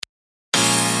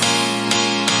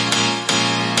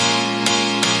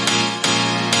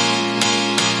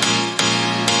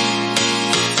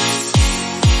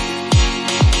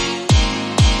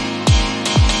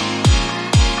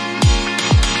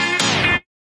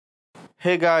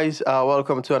Hey guys,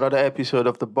 welcome to another episode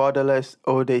of the Borderless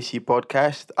Odyssey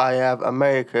Podcast. I have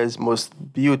America's most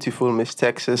beautiful Miss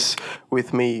Texas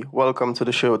with me. Welcome to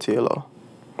the show, Taylor.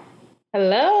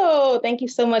 Hello. Thank you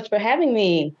so much for having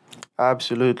me.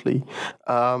 Absolutely.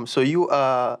 So you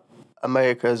are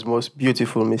America's most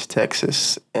beautiful Miss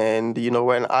Texas. And,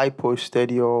 when I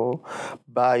posted your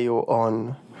bio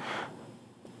on,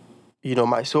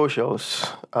 my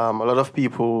socials, a lot of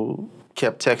people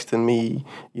kept texting me,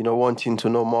 wanting to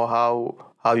know more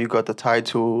how you got the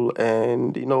title,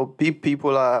 and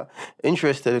people are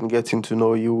interested in getting to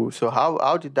know you. So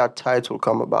how did that title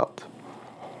come about?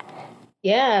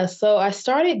 Yeah, so I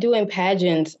started doing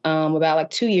pageants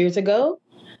about 2 years ago.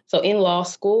 So in law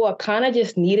school, I kind of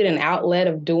just needed an outlet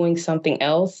of doing something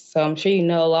else. So I'm sure you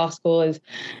know law school is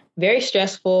very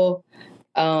stressful.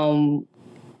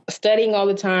 Studying all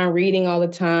the time, reading all the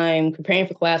time, preparing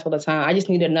for class all the time. I just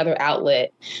needed another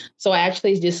outlet. So I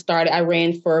actually I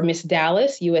ran for Miss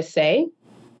Dallas, USA.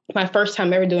 My first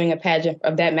time ever doing a pageant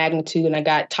of that magnitude, and I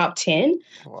got top 10.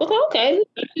 Wow. So I thought, okay,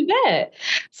 not too bad.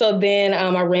 So then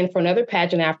I ran for another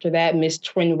pageant after that, Miss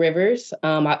Twin Rivers.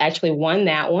 I actually won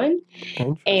that one.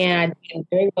 And I did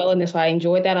very well in this. So I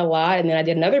enjoyed that a lot. And then I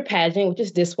did another pageant, which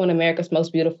is this one, America's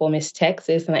Most Beautiful Miss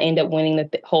Texas. And I ended up winning the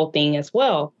whole thing as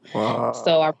well. Wow.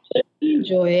 So I really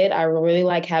enjoy it. I really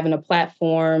like having a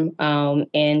platform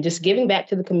and just giving back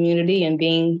to the community and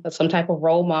being some type of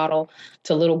role model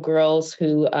to little girls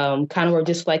who kind of were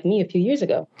just like me a few years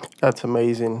ago. That's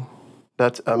amazing.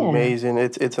 That's amazing. Yeah.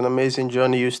 It's an amazing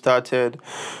journey. You started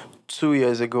 2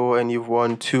 years ago and you've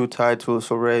won 2 titles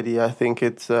already. I think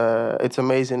it's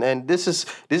amazing. And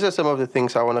these are some of the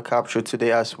things I want to capture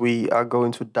today as we are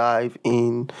going to dive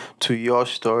into your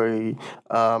story.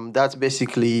 That's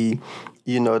basically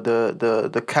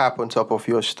the cap on top of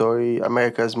your story,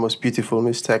 America's Most Beautiful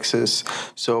Miss Texas.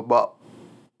 So, but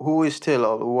who is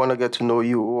Taylor? We want to get to know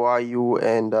you. Who are you?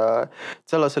 And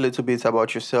tell us a little bit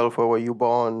about yourself. Where were you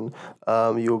born?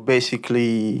 You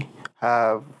basically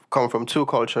have come from 2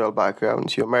 cultural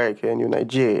backgrounds. You're American, you're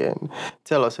Nigerian.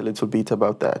 Tell us a little bit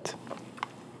about that.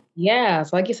 Yeah,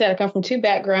 so like you said, I come from 2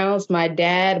 backgrounds. My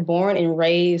dad, born and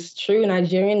raised true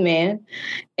Nigerian man,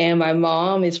 and my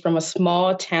mom is from a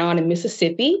small town in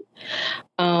Mississippi.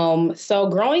 So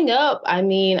growing up,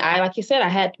 like you said, I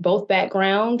had both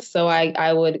backgrounds. So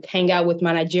I would hang out with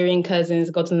my Nigerian cousins,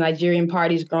 go to the Nigerian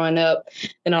parties growing up.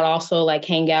 And I'd also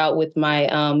hang out with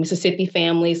my Mississippi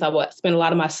family. So I would spend a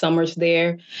lot of my summers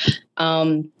there.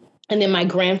 And then my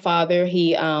grandfather,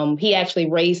 he actually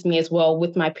raised me as well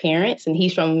with my parents, and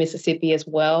he's from Mississippi as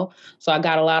well. So I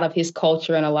got a lot of his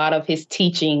culture and a lot of his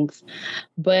teachings.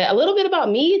 But a little bit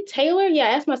about me, Taylor. Yeah,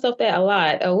 I ask myself that a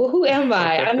lot. Who am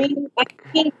I?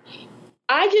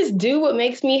 I just do what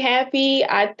makes me happy.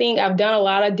 I think I've done a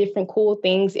lot of different cool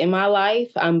things in my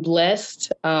life. I'm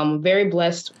blessed, very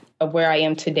blessed of where I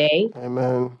am today.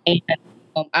 Amen. And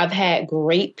I've had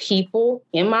great people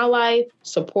in my life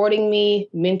supporting me,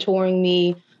 mentoring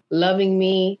me, loving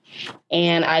me.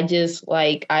 And I just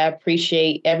I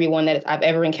appreciate everyone that I've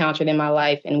ever encountered in my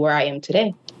life and where I am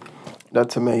today.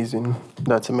 That's amazing.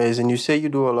 That's amazing. You say you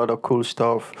do a lot of cool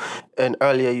stuff. And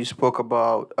earlier you spoke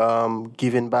about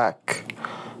giving back.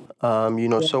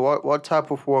 Yeah. So what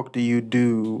type of work do you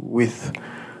do with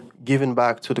giving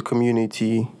back to the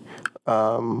community,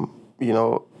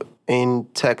 in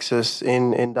Texas,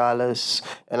 in Dallas?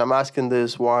 And I'm asking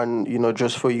this, one,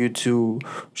 just for you to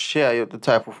share the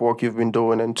type of work you've been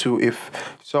doing, and 2, if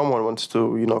someone wants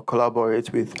to,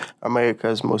 collaborate with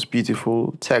America's Most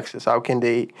Beautiful Texas, how can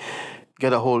they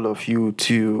get a hold of you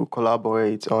to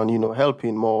collaborate on,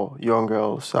 helping more young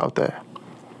girls out there?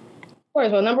 Of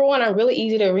course. Well, number one, I'm really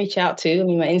easy to reach out to.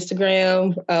 My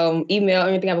Instagram, email,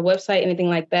 anything. I have a website, anything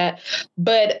like that.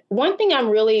 But one thing I'm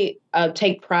really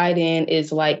take pride in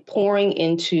is pouring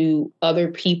into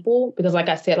other people, because like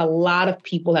I said, a lot of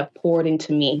people have poured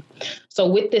into me. So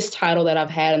with this title that I've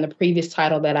had and the previous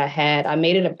title that I had, I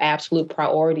made it an absolute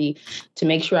priority to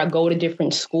make sure I go to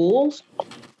different schools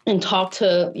and talk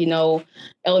to,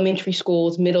 elementary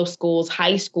schools, middle schools,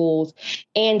 high schools,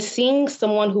 and seeing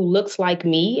someone who looks like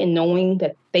me and knowing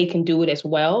that they can do it as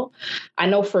well. I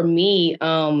know for me,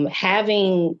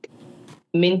 having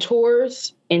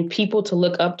mentors and people to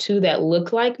look up to that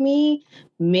look like me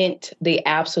meant the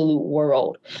absolute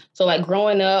world. So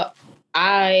growing up,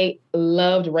 I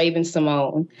loved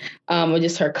Raven-Symoné,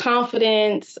 just her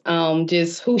confidence,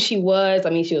 just who she was.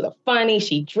 She was funny,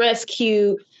 she dressed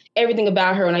cute. Everything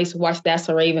about her. When I used to watch That's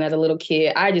a Raven as a little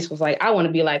kid, I just was I want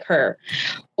to be like her.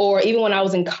 Or even when I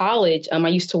was in college, I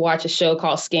used to watch a show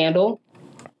called Scandal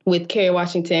with Kerry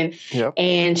Washington. Yep.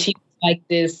 And she was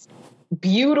this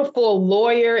beautiful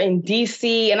lawyer in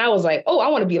DC. And I was like, oh, I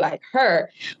want to be like her.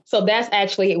 So that's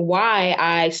actually why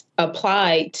I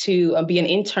applied to be an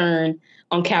intern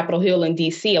on Capitol Hill in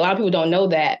DC. A lot of people don't know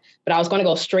that, but I was going to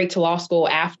go straight to law school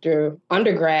after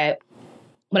undergrad.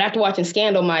 But after watching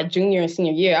Scandal my junior and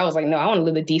senior year, I was like, no, I want to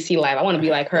live the DC life. I want to be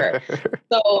like her.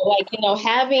 So like,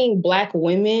 having Black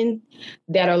women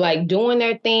that are like doing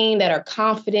their thing, that are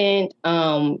confident,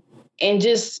 and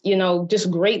just,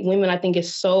 just great women, I think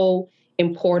is so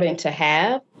important to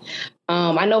have.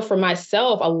 I know for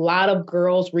myself, a lot of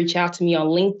girls reach out to me on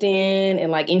LinkedIn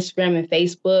and like Instagram and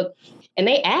Facebook. And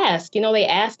they ask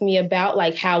me about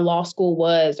like how law school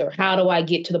was, or how do I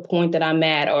get to the point that I'm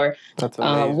at, or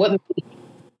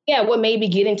what made me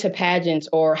get into pageants,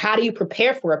 or how do you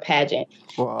prepare for a pageant?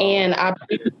 Wow. And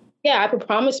I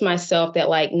promised myself that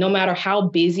like, no matter how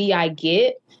busy I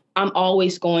get, I'm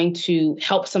always going to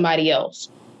help somebody else.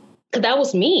 Because that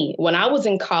was me. When I was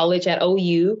in college at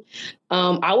OU,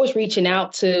 I was reaching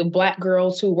out to Black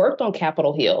girls who worked on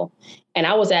Capitol Hill. And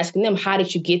I was asking them, how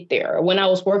did you get there? When I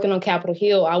was working on Capitol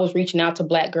Hill, I was reaching out to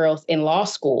Black girls in law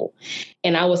school.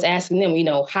 And I was asking them,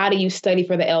 how do you study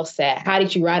for the LSAT? How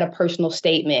did you write a personal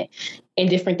statement? And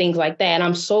different things like that. And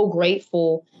I'm so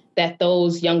grateful that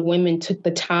those young women took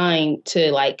the time to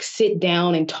like sit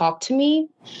down and talk to me.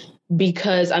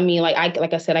 Because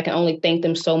like I said, I can only thank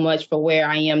them so much for where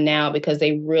I am now, because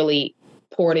they really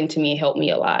poured into me and helped me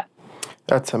a lot.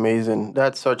 That's amazing.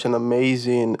 That's such an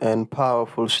amazing and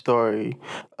powerful story.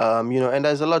 And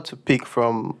there's a lot to pick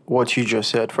from what you just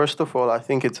said. First of all, I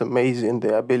think it's amazing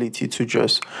the ability to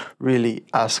just really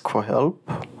ask for help.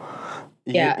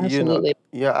 Yeah, absolutely.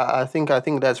 I think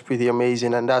that's pretty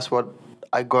amazing, and that's what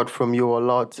I got from you a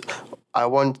lot. I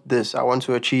want this, I want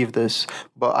to achieve this,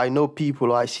 but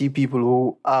I see people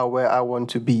who are where I want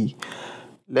to be.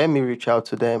 Let me reach out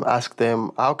to them, ask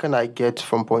them, how can I get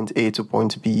from point A to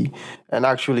point B, and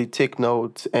actually take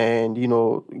notes and,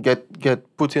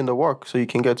 get put in the work so you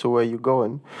can get to where you're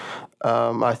going.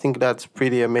 I think that's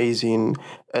pretty amazing.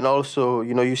 And also,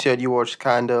 you said you watched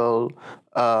Scandal.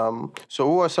 So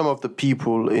who are some of the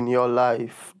people in your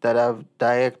life that have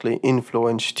directly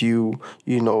influenced you,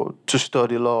 to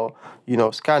study law?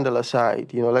 Scandal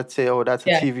aside, let's say, oh, that's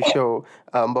a TV show.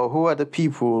 But who are the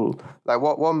people, like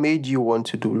what made you want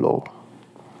to do law?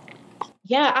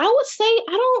 Yeah, I would say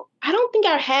I don't think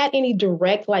I had any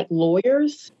direct like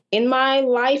lawyers in my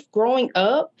life growing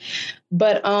up,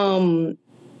 but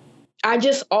I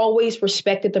just always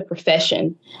respected the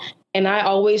profession, and I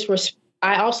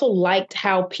also liked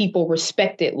how people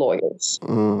respected lawyers.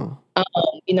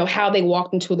 How they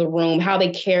walked into the room, how they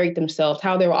carried themselves,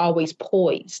 how they were always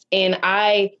poised. And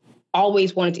I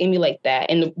always wanted to emulate that.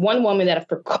 And the one woman that,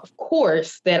 of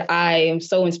course, that I am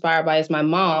so inspired by is my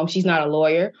mom. She's not a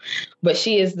lawyer, but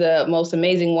she is the most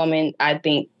amazing woman, I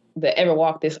think, that ever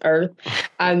walked this earth.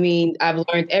 I mean, I've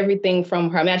learned everything from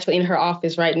her. I'm actually in her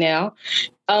office right now.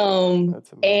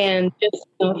 And just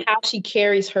how she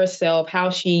carries herself, how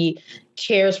she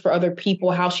cares for other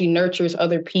people, how she nurtures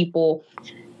other people.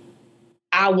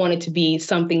 I wanted to be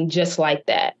something just like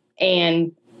that.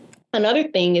 And another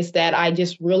thing is that I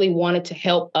just really wanted to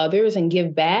help others and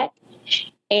give back.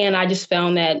 And I just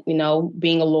found that,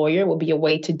 being a lawyer would be a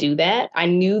way to do that. I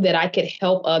knew that I could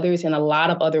help others in a lot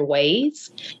of other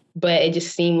ways, but it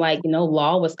just seemed like,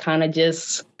 law was kind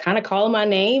of calling my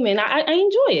name, and I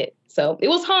enjoy it. So it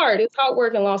was hard. It was hard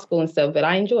work in law school and stuff, but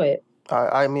I enjoy it.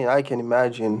 I can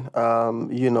imagine.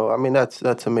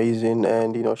 That's amazing.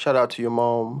 And, shout out to your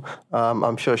mom.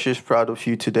 I'm sure she's proud of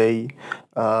you today.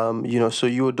 So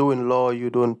you were doing law, you're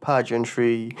doing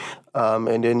pageantry,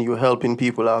 and then you're helping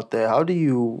people out there. How do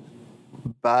you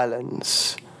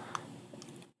balance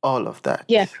all of that?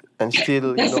 Yeah. And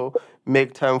still,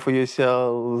 make time for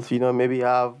yourself, maybe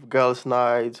have girls'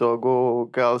 nights or go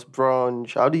girls'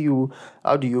 brunch. How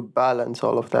do you balance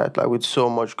all of that, like with so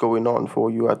much going on for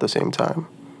you at the same time?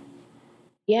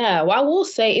 Yeah, well, I will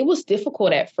say it was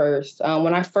difficult at first.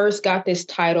 When I first got this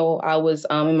title, I was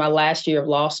in my last year of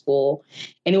law school,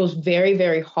 and it was very,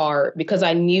 very hard because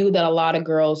I knew that a lot of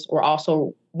girls were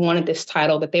also wanted this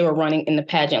title that they were running in the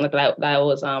pageant that I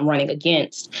was running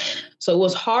against. So it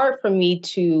was hard for me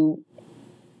to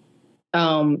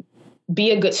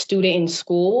be a good student in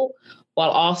school while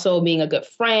also being a good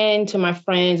friend to my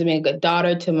friends and being a good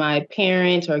daughter to my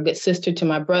parents or a good sister to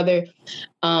my brother,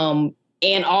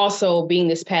 and also being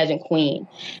this pageant queen.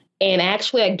 And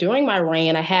actually, like, during my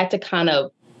reign, I had to kind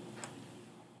of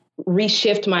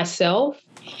reshift myself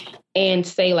and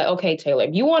say like, okay, Taylor,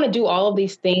 if you want to do all of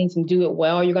these things and do it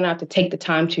well, you're going to have to take the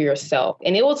time to yourself.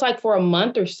 And it was like for a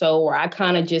month or so where I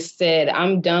kind of just said,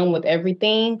 I'm done with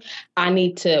everything. I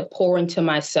need to pour into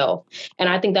myself. And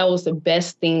I think that was the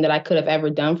best thing that I could have ever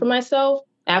done for myself.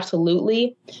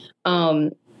 Absolutely.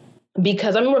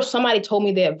 Because I remember somebody told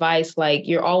me the advice, like,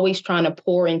 you're always trying to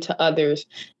pour into others,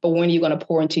 but when are you going to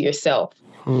pour into yourself?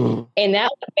 And that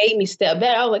made me step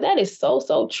back. I was like, that is so,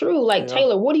 so true. Like,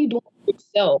 Taylor, what are you doing for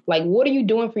yourself? Like, what are you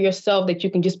doing for yourself that you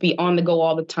can just be on the go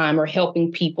all the time, or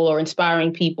helping people or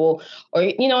inspiring people, or,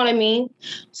 you know what I mean?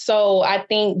 So I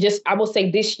think I will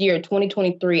say this year,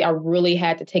 2023, I really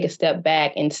had to take a step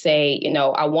back and say, you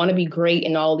know, I want to be great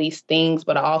in all these things,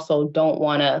 but I also don't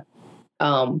want to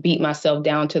beat myself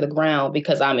down to the ground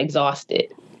because I'm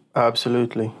exhausted.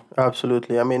 Absolutely.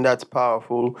 Absolutely. I mean, that's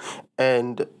powerful.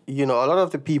 And, you know, a lot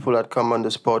of the people that come on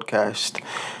this podcast,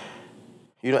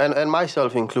 you know, and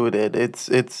myself included, it's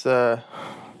a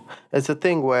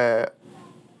thing where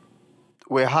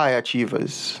we're high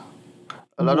achievers.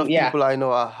 A lot of people I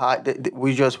know are high.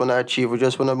 We just want to achieve. We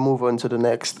just want to move on to the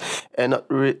next, and not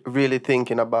really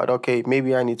thinking about, okay,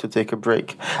 maybe I need to take a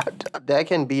break. There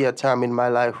can be a time in my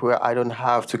life where I don't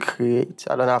have to create.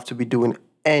 I don't have to be doing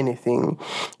anything,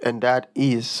 and that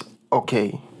is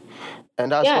okay.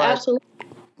 And that's why. Absolutely.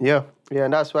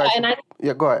 And that's why.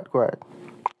 Go ahead.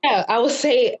 Yeah, I would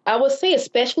say,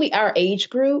 especially our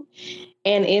age group,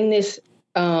 and in this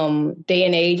day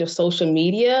and age of social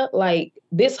media, like,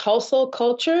 this hustle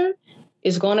culture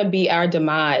is going to be our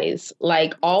demise.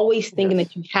 Like, always thinking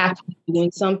that you have to be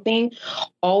doing something,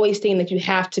 always thinking that you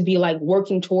have to be like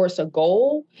working towards a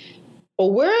goal.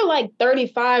 But we're like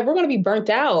 35, we're going to be burnt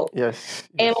out. Yes.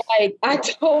 And like, I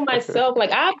told myself,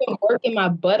 like, I've been working my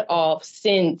butt off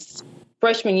since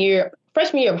freshman year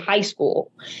of high school.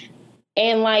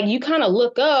 And like, you kind of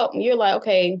look up and you're like,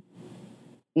 okay,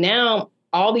 now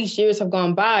all these years have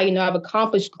gone by, you know, I've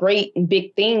accomplished great and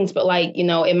big things, but like, you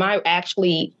know, am I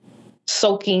actually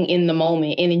soaking in the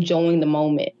moment and enjoying the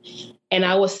moment? And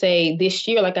I would say this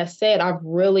year, like I said, I've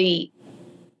really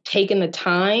taken the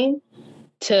time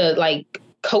to like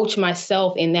coach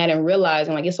myself in that, and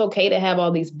realizing like, it's okay to have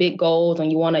all these big goals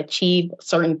and you want to achieve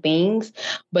certain things,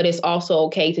 but it's also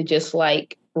okay to just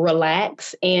like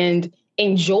relax and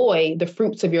enjoy the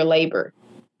fruits of your labor.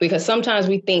 Because sometimes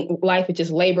we think life is just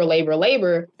labor,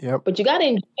 but you got to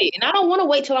enjoy it. And I don't want to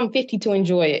wait till I'm 50 to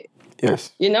enjoy it.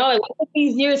 Yes. You know, like,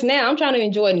 these years now, I'm trying to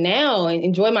enjoy now and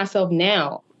enjoy myself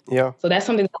now. Yeah. So that's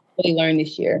something that I really learned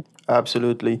this year.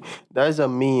 Absolutely. There's a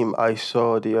meme I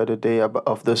saw the other day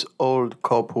of this old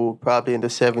couple, probably in the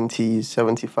 70s,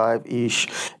 75-ish,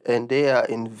 and they are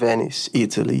in Venice,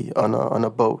 Italy, on a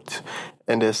boat,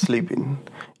 and they're sleeping.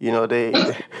 You know,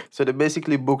 so they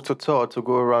basically booked a tour to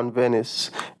go around Venice,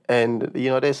 and, you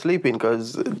know, they're sleeping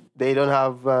because they don't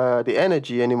have the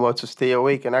energy anymore to stay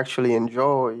awake and actually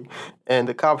enjoy. And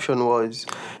the caption was,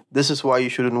 "This is why you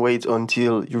shouldn't wait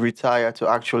until you retire to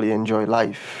actually enjoy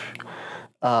life."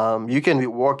 You can be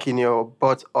working your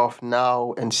butt off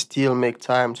now and still make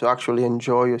time to actually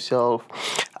enjoy yourself,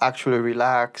 actually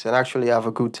relax, and actually have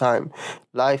a good time.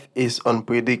 Life is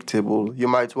unpredictable. You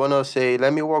might want to say,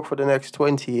 let me work for the next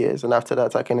 20 years, and after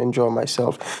that, I can enjoy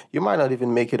myself. You might not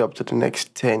even make it up to the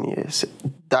next 10 years.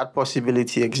 That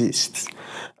possibility exists.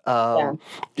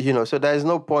 You know, so there's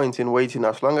no point in waiting.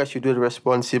 As long as you do it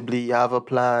responsibly, you have a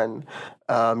plan.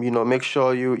 You know, make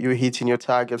sure you're hitting your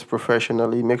targets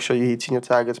professionally. Make sure you're hitting your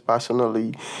targets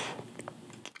personally.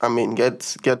 I mean,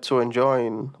 get to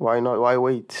enjoying. Why not? Why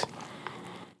wait?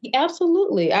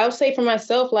 Absolutely. I would say for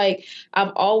myself, like,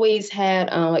 I've always had,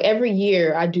 like, every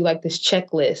year I do like this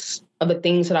checklist of the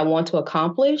things that I want to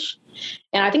accomplish.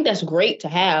 And I think that's great to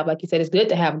have. Like you said, it's good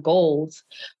to have goals,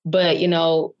 but, you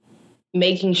know,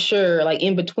 making sure, like,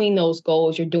 in between those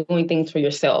goals, you're doing things for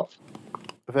yourself.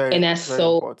 And that's very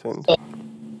so important.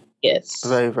 Yes.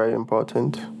 Very, very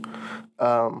important.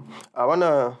 I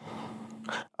wanna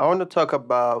talk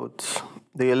about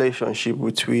the relationship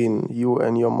between you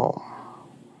and your mom.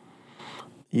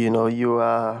 You know,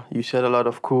 you said a lot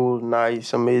of cool,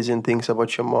 nice, amazing things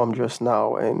about your mom just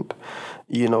now, and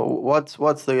you know,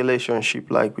 what's the relationship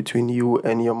like between you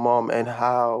and your mom, and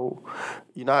how,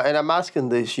 you know, and I'm asking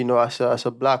this, you know, as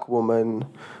a Black woman,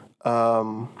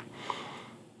 the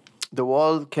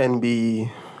world can be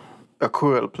a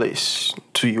cruel place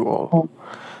to you all,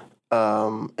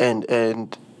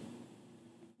 and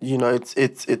you know,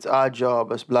 it's our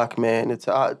job as Black men. It's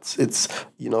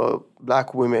you know,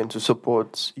 Black women to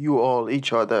support you all,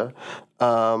 each other,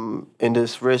 in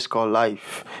this race called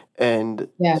life. And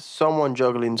someone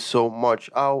juggling so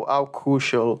much, how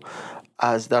crucial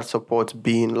has that support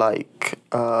been, like,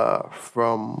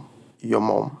 from your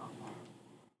mom?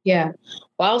 Yeah.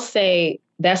 Well, I'll say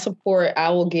that support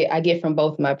I get from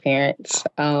both my parents.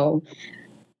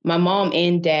 My mom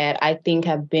and dad, I think,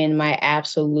 have been my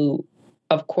absolute,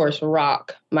 of course,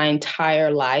 rock my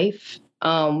entire life.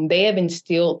 They have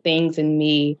instilled things in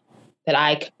me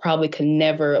that probably could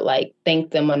never like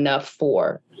thank them enough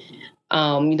for.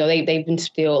 They've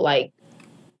instilled like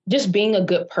just being a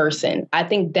good person. I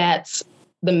think that's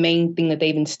the main thing that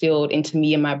they've instilled into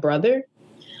me and my brother.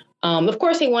 Of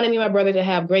course, they wanted me and my brother to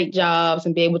have great jobs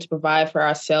and be able to provide for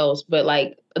ourselves. But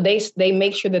like they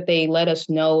make sure that they let us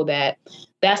know that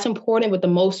that's important. But the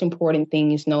most important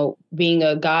thing is, being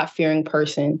a God-fearing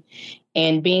person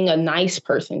and being a nice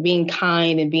person, being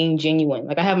kind and being genuine.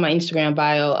 Like I have my Instagram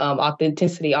bio,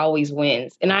 authenticity always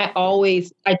wins. And I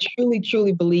truly,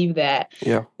 truly believe that.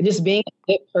 Yeah. Just being a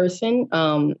good person,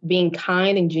 being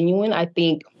kind and genuine, I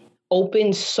think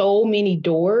opens so many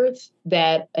doors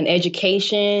that an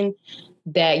education,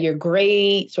 that your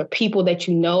grades or people that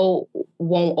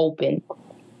won't open.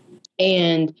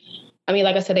 And I mean,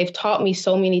 like I said, they've taught me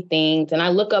so many things, and I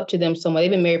look up to them so much.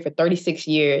 They've been married for 36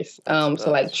 years. That's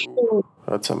amazing.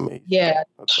 Yeah,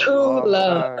 that's true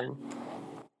love. Time.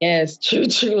 Yes, true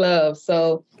love.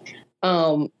 So,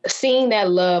 seeing that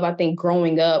love, I think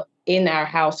growing up in our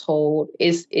household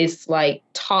is like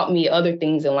taught me other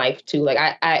things in life too. Like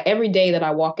I every day that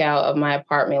I walk out of my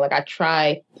apartment, like I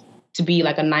try to be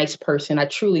like a nice person. I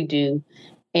truly do.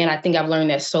 And I think I've learned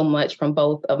that so much from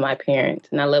both of my parents,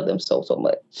 and I love them so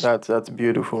much. That's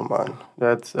beautiful, man.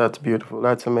 That's beautiful.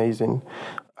 That's amazing.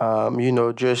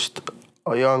 Just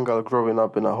a young girl growing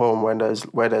up in a home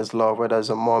where there's love, where there's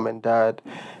a mom and dad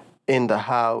in the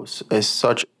house is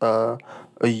such a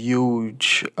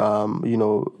huge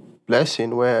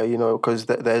blessing. Where because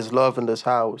there's love in this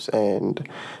house, and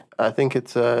I think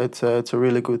it's a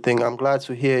really good thing. I'm glad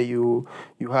to hear you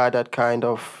had that kind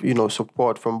of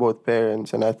support from both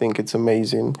parents, and I think it's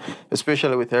amazing,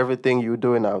 especially with everything you're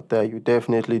doing out there. You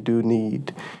definitely do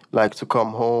need like to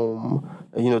come home,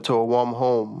 to a warm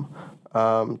home,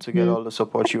 to get all the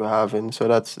support you're having. So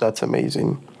that's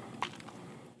amazing.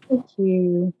 Thank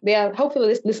you. Yeah,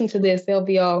 hopefully listen to this. They'll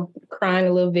be all crying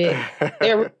a little bit.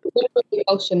 They're really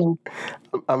emotional.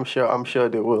 I'm sure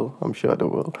they will. I'm sure they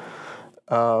will.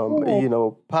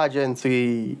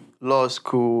 Pageantry, law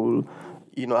school,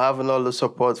 having all the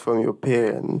support from your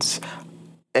parents,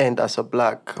 and as a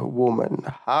Black woman,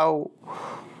 how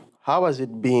has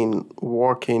it been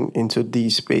working into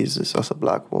these spaces as a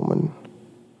Black woman?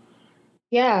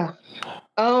 Yeah.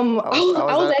 How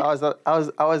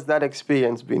has that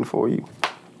experience been for you?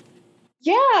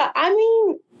 Yeah, I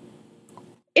mean,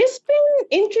 it's been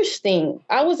interesting.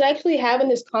 I was actually having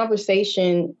this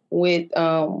conversation with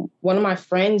one of my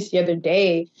friends the other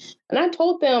day, and I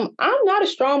told them I'm not a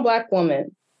strong Black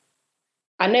woman.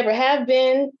 I never have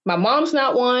been. My mom's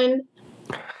not one.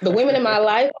 The women in my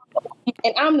life,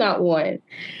 and I'm not one.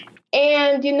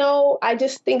 And, I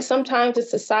just think sometimes in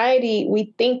society,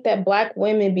 we think that Black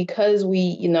women, because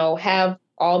we, have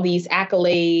all these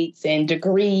accolades and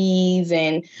degrees,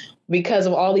 and because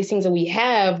of all these things that we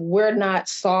have, we're not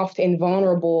soft and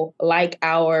vulnerable like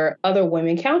our other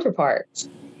women counterparts.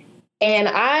 And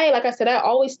like I said, I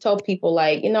always tell people,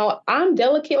 like, I'm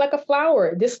delicate like a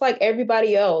flower, just like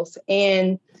everybody else.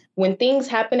 And when things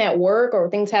happen at work or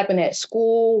things happen at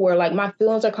school where like my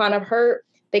feelings are kind of hurt,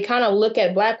 they kind of look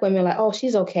at Black women like, oh,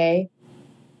 she's okay.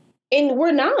 And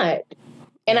we're not.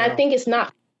 And I think it's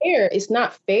not fair. It's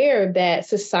not fair that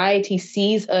society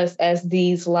sees us as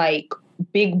these like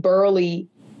big burly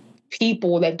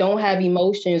people that don't have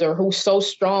emotions or who's so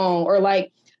strong, or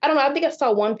like, I don't know. I think I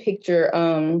saw one picture,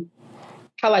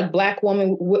 how like Black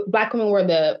women were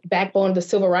the backbone of the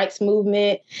civil rights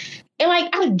movement. And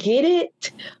like, I get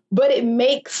it, but it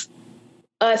makes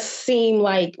us seem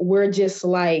like we're just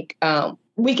like,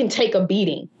 we can take a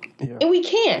beating, and we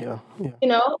can't, so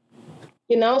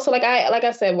like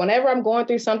I said, whenever I'm going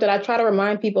through something, I try to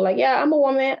remind people like, yeah, I'm a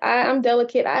woman. I'm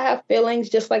delicate. I have feelings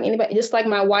just like anybody, just like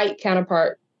my white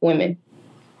counterpart women.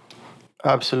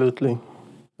 Absolutely.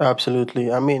 I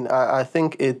mean, I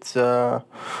think it's, the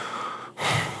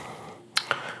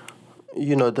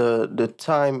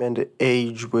time and the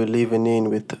age we're living in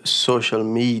with social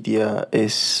media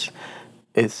it's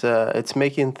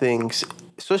making things.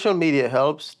 Social media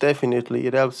helps, definitely.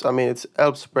 It helps. I mean, it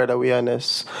helps spread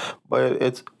awareness, but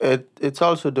it's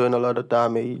also doing a lot of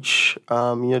damage.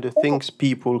 The things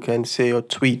people can say or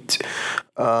tweet,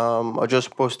 or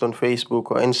just post on Facebook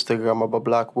or Instagram about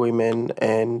Black women,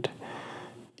 and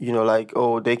like,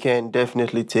 oh, they can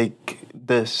definitely take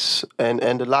this,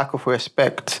 and the lack of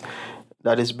respect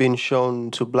that is being shown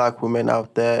to Black women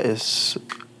out there is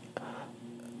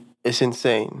it's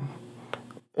insane.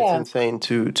 It's Yeah. insane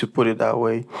to put it that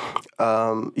way.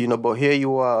 But here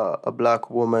you are, a black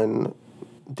woman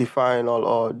defying all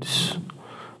odds,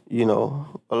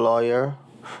 a lawyer,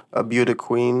 a beauty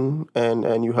queen,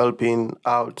 and you helping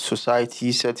out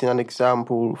society, setting an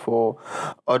example for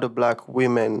other black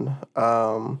women.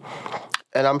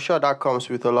 And I'm sure that comes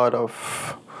with a lot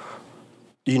of,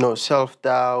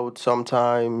 self-doubt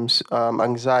sometimes,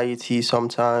 anxiety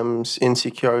sometimes,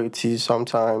 insecurity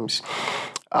sometimes.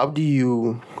 How do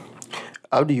you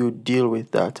how do you deal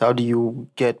with that? How do you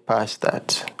get past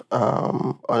that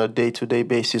on a day-to-day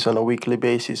basis, on a weekly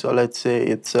basis, or let's say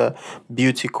it's a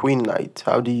beauty queen night?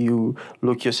 How do you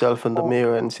look yourself in the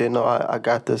mirror and say, no, I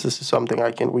got this. This is something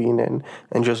I can win,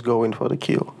 and just go in for the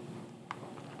kill?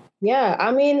 Yeah,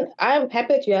 I mean, I'm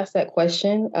happy that you asked that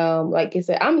question. Like I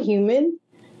said, I'm human.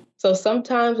 So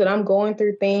sometimes when I'm going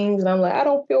through things and I'm like, I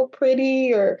don't feel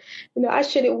pretty, or, I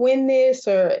shouldn't win this,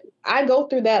 or I go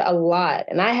through that a lot.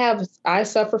 And I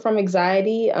suffer from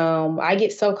anxiety. I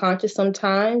get self-conscious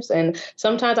sometimes. And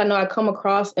sometimes I know I come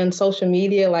across in social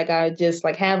media, like I just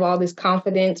like have all this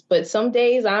confidence, but some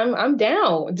days I'm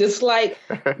down, just like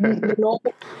normal.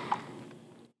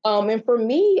 And for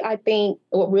me, I think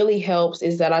what really helps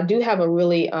is that I do have a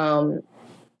really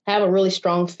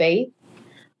strong faith.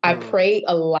 I pray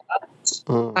a lot.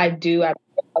 I do. I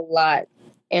pray a lot.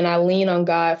 And I lean on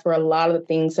God for a lot of the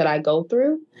things that I go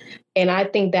through. And I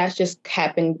think that's just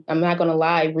happened. I'm not going to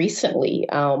lie. Recently,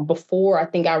 before, I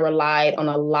think I relied on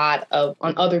on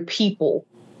other people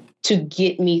to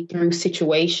get me through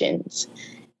situations.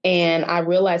 And I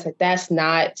realized that that's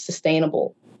not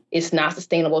sustainable. It's not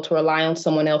sustainable to rely on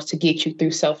someone else to get you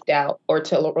through self-doubt, or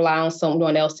to rely on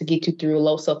someone else to get you through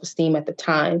low self-esteem at the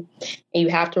time. And you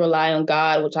have to rely on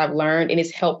God, which I've learned, and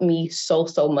it's helped me so,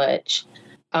 so much.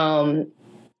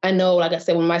 I know, like I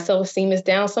said, when my self-esteem is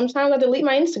down, sometimes I delete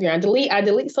my Instagram. I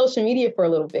delete social media for a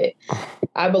little bit.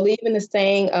 I believe in the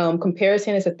saying,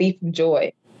 comparison is a thief of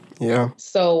joy. Yeah.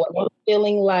 So I'm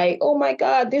feeling like, oh my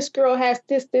God, this girl has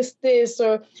this,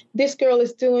 or this girl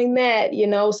is doing that.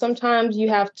 Sometimes you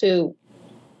have to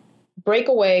break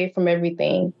away from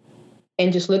everything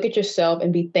and just look at yourself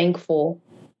and be thankful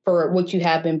for what you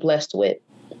have been blessed with.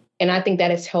 And I think that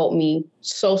has helped me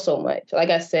so, so much. Like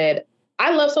I said,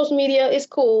 I love social media. It's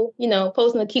cool,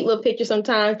 posting a cute little picture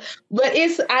sometimes, but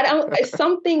it's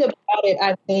something about it.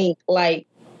 I think like,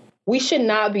 we should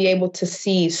not be able to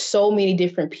see so many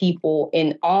different people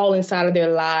and all inside of their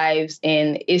lives.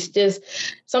 And it's just,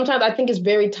 sometimes I think it's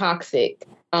very toxic.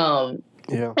 Yeah.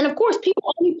 And of course,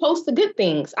 people only post the good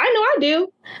things. I know I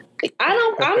do.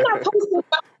 I'm not posting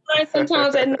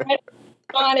sometimes at night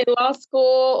in law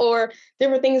school or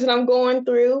different things that I'm going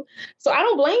through. So I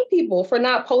don't blame people for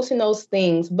not posting those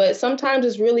things. But sometimes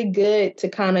it's really good to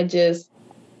kind of just,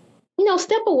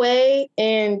 step away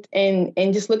and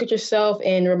just look at yourself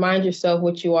and remind yourself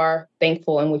what you are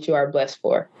thankful and what you are blessed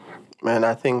for. Man,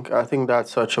 I think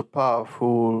that's such a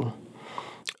powerful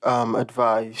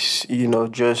advice.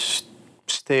 Just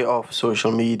stay off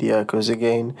social media, because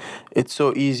again, it's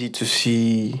so easy to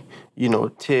see,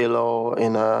 Taylor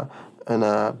in a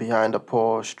behind a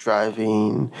Porsche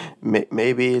driving.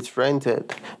 Maybe it's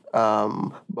rented.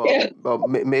 But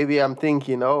maybe I'm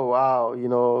thinking, oh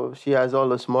wow, she has all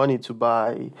this money to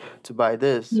buy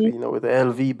this, with the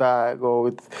LV bag, or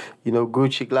with,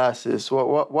 Gucci glasses,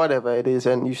 whatever it is,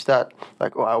 and you start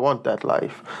like, oh, I want that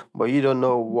life, but you don't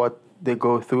know what they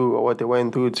go through or what they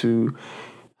went through to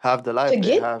have the life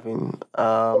they're having.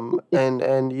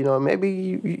 And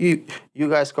maybe you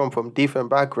guys come from different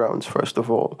backgrounds. First of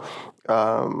all,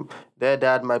 their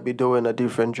dad might be doing a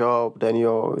different job than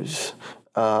yours.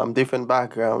 Different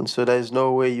backgrounds, so there's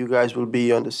no way you guys will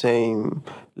be on the same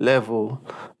level.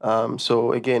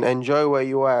 So again, enjoy where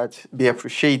you are at, be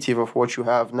appreciative of what you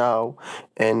have now,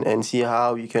 and see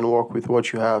how you can work with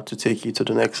what you have to take you to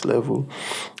the next level.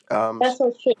 That's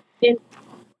so true.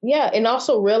 Yeah, and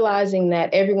also realizing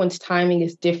that everyone's timing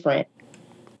is different.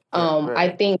 Right. I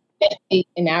think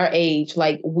in our age,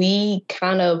 like we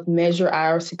kind of measure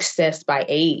our success by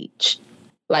age.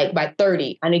 Like by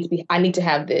 30, I need to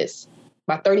have this.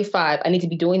 By 35, I need to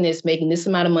be doing this, making this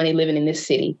amount of money, living in this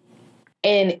city.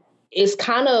 And it's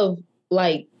kind of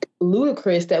like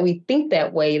ludicrous that we think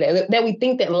that way, that we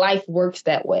think that life works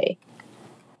that way.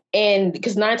 And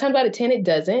because 9 times out of 10, it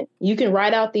doesn't. You can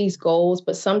write out these goals,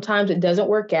 but sometimes it doesn't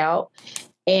work out.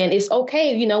 And it's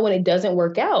okay, when it doesn't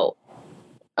work out.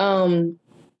 And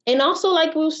also,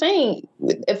 like we were saying,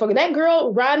 if that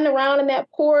girl riding around in that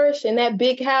Porsche and that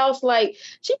big house, like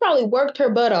she probably worked her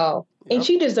butt off, and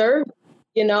she deserved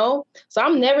it, So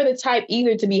I'm never the type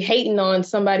either to be hating on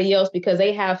somebody else because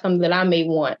they have something that I may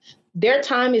want. their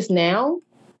time is now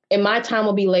and my time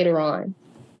will be later on,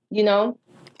 you know?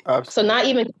 Absolutely. So not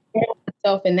even comparing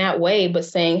myself in that way, but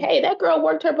saying, hey, that girl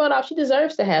worked her butt off. She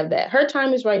deserves to have that. Her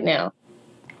time is right now.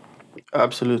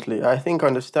 Absolutely. I think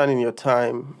understanding your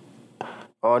time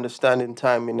or understanding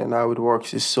timing and how it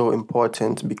works is so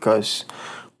important because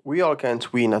we all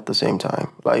can't win at the same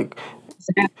time. Like,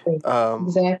 Exactly.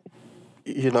 Exactly.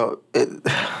 you know,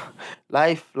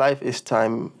 life is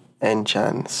time and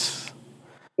chance.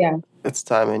 Yeah. It's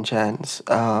time and chance.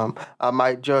 I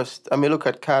may look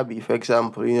at Kabi, for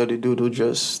example, the dude who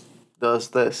just does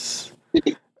this.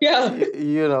 Yeah.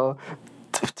 You know,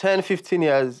 10, 15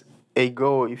 years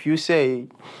ago, if you say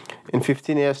in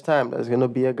 15 years' time, there's going to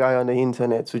be a guy on the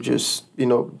internet who just,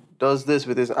 does this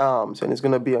with his arms and he's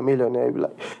going to be a millionaire, you'd be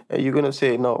like, you're going to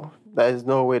say, no, there's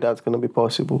no way that's going to be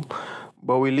possible.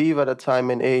 But we live at a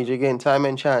time and age, again, time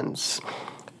and chance.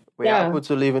 We happen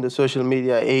to live in the social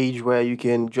media age where you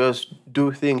can just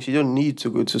do things. You don't need to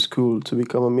go to school to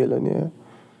become a millionaire.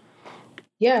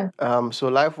 Yeah. So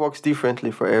life works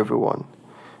differently for everyone.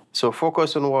 So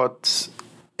focus on what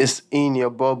is in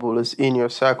your bubble, is in your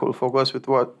circle. Focus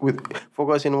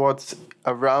focus in what's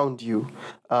around you,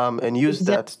 and use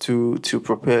that to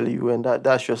propel you. And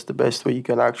that's just the best way you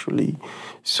can actually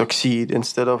succeed,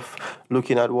 instead of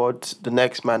looking at what the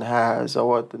next man has or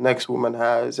what the next woman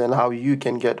has and how you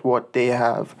can get what they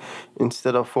have,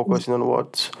 instead of focusing on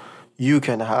what you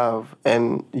can have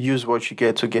and use what you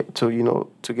get to get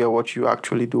what you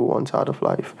actually do want out of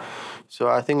life. So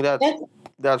I think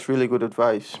that's really good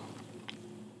advice.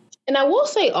 And I will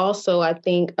say also, I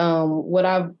think what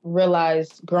I've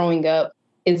realized growing up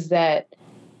is that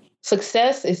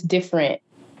success is different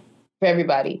for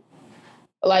everybody.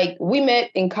 Like, we met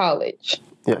in college.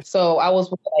 Yes. So I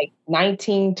was like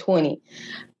 19, 20.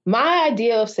 My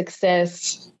idea of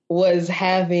success was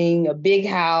having a big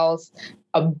house,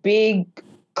 a big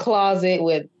closet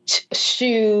with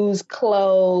shoes,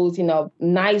 clothes,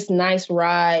 nice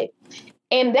ride.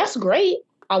 And that's great.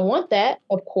 I want that,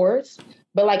 of course.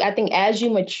 But I think as you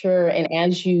mature and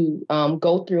as you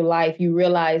go through life, you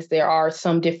realize there are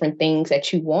some different things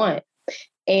that you want.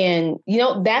 And,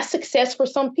 that's success for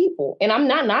some people. And I'm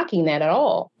not knocking that at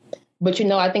all. But,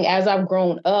 I think as I've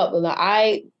grown up,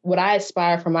 what I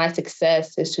aspire for my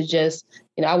success is to just,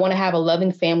 I want to have a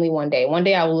loving family one day. One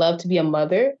day I would love to be a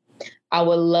mother. I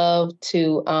would love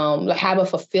to have a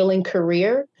fulfilling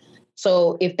career.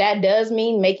 So if that does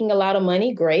mean making a lot of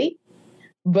money, great.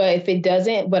 But if it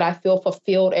doesn't, but I feel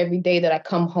fulfilled every day that I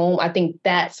come home, I think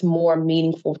that's more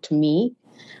meaningful to me.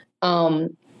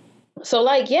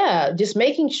 Just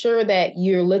making sure that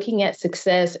you're looking at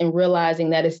success and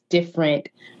realizing that it's different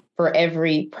for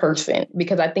every person.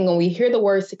 Because I think when we hear the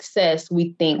word success,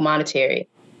 we think monetary.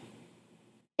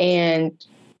 And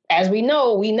as we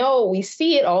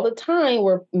see it all the time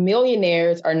where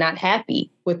millionaires are not happy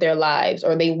with their lives,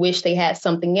 or they wish they had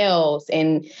something else.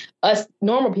 And us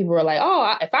normal people are like,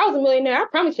 oh, if I was a millionaire, I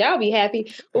promise you I'll be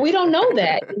happy. But we don't know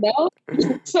that,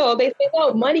 So they say,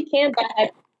 oh, money can buy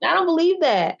happiness. I don't believe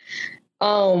that.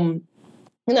 I'm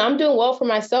doing well for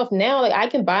myself now. I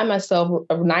can buy myself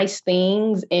nice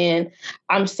things. And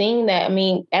I'm seeing that,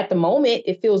 at the moment,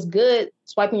 it feels good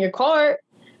swiping your card.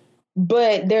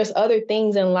 But there's other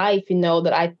things in life,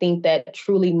 that I think that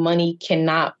truly money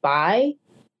cannot buy.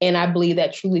 And I believe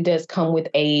that truly does come with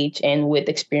age and with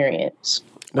experience.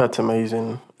 That's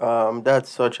amazing. That's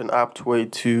such an apt way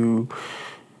to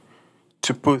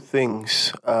put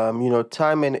things.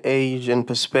 Time and age and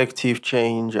perspective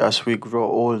change as we grow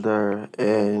older.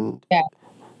 And,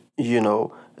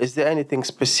 is there anything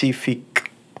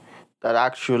specific that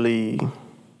actually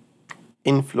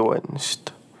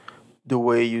influenced the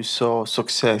way you saw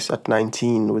success at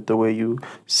 19 with the way you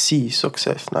see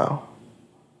success now?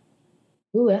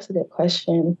 Ooh, that's a good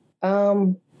question.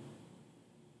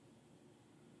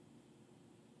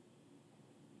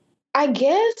 I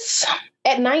guess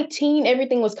at 19,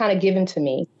 everything was kind of given to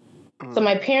me. So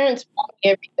my parents bought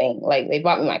me everything. They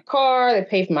bought me my car, they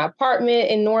paid for my apartment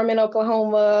in Norman,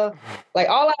 Oklahoma.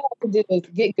 All I had to do was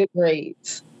get good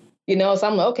grades. So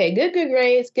I'm like, okay, good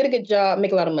grades, get a good job,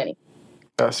 make a lot of money.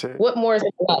 That's it. What more is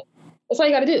it like? That's all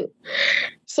you got to do.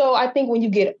 So I think when you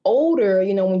get older,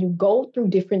 when you go through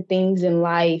different things in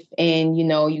life and,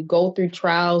 you go through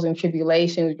trials and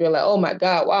tribulations, you're like, oh my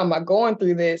God, why am I going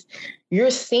through this? You're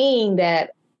seeing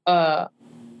that a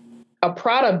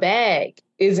Prada bag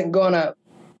isn't going to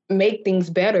make things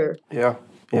better. Yeah.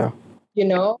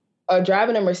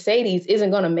 Driving a Mercedes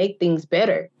isn't going to make things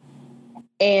better.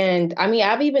 And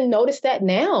I've even noticed that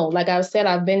now. Like I said,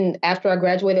 after I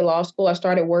graduated law school, I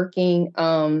started working.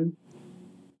 And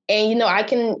I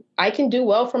can do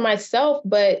well for myself,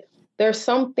 but there's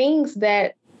some things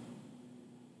that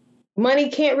money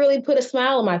can't really put a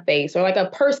smile on my face, or like a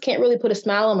purse can't really put a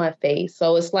smile on my face.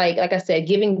 So it's like I said,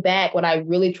 giving back, what I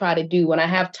really try to do when I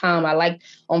have time. I like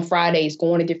on Fridays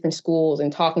going to different schools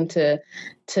and talking to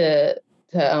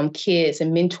kids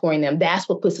and mentoring them. That's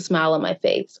what puts a smile on my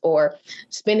face. Or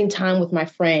spending time with my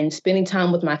friends, spending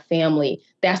time with my family.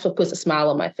 That's what puts a smile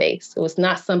on my face. So it's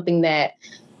not something that,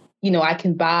 I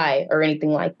can buy or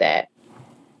anything like that.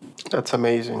 That's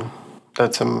amazing.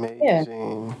 That's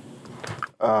amazing. Yeah.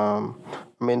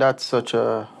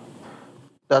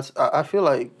 I feel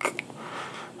like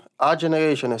our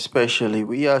generation especially,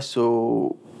 we are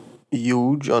so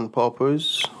huge on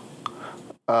purpose.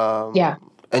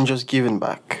 And just giving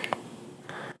back.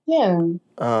 Yeah.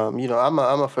 I'm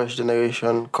a first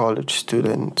generation college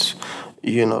student,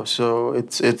 so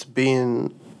it's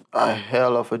been a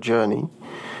hell of a journey.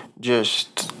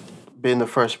 Just being the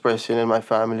first person in my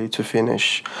family to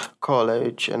finish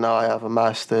college, and now I have a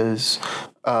master's.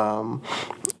 And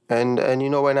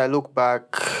when I look back,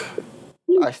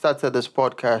 I started this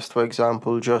podcast, for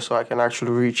example, just so I can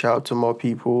actually reach out to more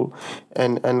people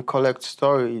and collect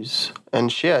stories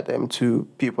and share them to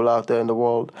people out there in the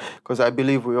world, because I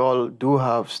believe we all do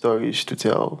have stories to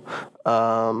tell.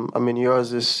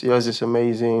 Yours is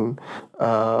amazing,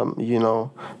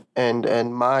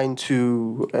 and mine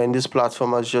too. And this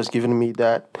platform has just given me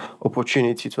that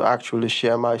opportunity to actually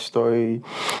share my story.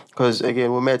 Because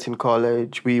again, we met in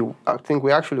college. I think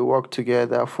we actually worked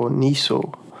together for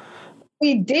NISO.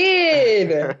 We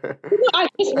did. I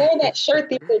just wore that shirt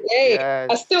the other day. Yes.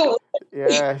 I still.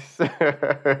 Yes.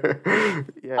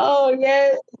 Yes. Oh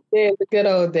yes, yeah, the good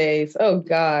old days. Oh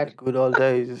God. The good old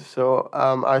days. So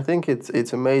I think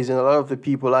it's amazing. A lot of the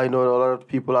people I know, a lot of the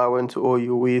people I went to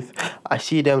OU with, I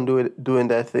see them doing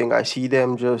their thing. I see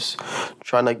them just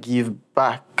trying to give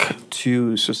back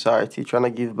to society, trying to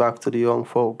give back to the young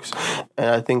folks, and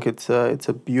I think it's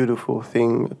a beautiful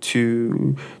thing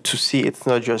to see. It's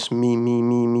not just me.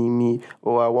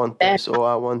 Oh, I want this. Oh,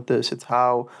 I want this. It's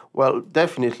how, well,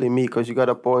 definitely me, because you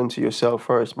gotta pour into yourself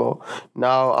first. But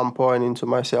now I'm pouring into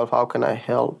myself. How can I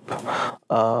help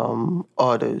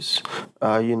others?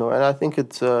 And I think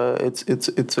it's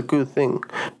a good thing.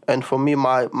 And for me,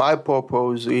 my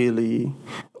purpose really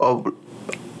of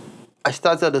I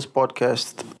started this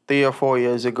podcast 3 or 4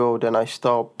 years ago, then I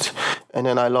stopped, and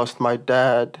then I lost my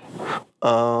dad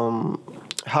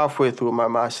halfway through my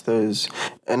master's,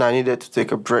 and I needed to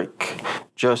take a break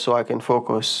just so I can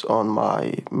focus on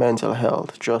my mental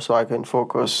health, just so I can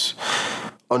focus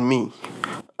on me.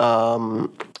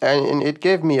 And it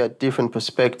gave me a different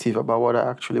perspective about what I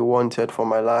actually wanted for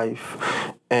my life.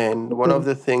 And one of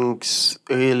the things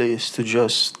really is to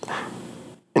just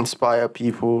inspire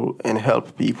people and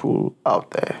help people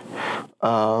out there.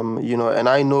 And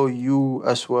I know you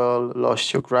as well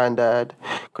lost your granddad,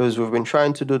 because we've been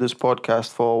trying to do this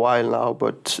podcast for a while now,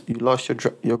 but you lost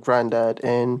your granddad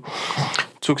and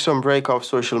took some break off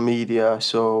social media.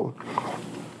 So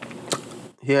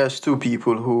here's two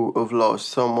people who have lost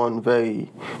someone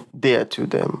very dear to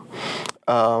them.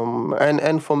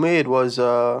 And for me, it was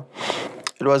a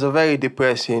very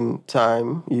depressing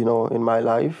time, in my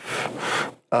life.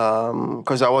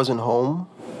 Because I wasn't home.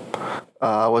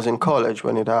 I was in college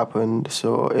when it happened,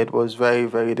 so it was very,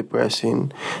 very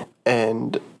depressing.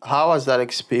 And how has that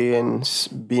experience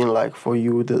been like for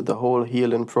you, the whole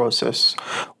healing process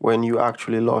when you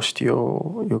actually lost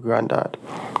your granddad?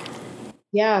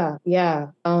 Yeah.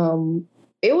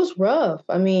 It was rough.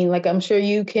 I'm sure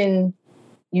you can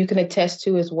attest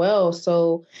to as well.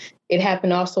 So it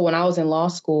happened also when I was in law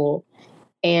school,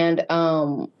 and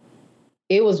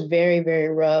it was very, very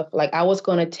rough. Like, I was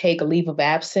going to take a leave of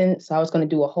absence. I was going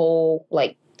to do a whole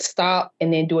stop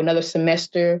and then do another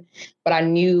semester. But I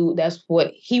knew that's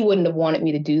what he wouldn't have wanted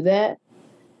me to do that.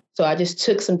 So I just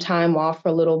took some time off for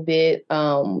a little bit,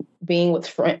 being with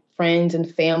friends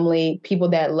and family, people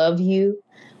that love you,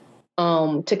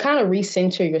 to kind of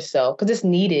recenter yourself, because it's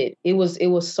needed. It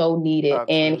was so needed.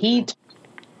 Absolutely.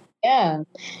 And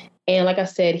And like I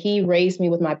said, he raised me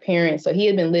with my parents. So he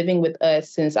had been living with us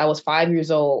since I was 5 years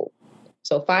old.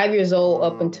 So 5 years old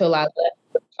up until I left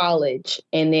college.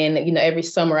 And then, every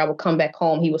summer I would come back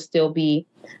home. He would still be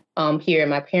here at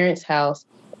my parents' house.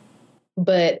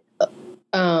 But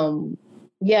he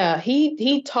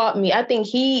taught me. I think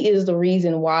he is the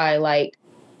reason why,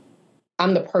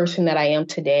 I'm the person that I am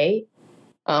today.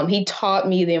 He taught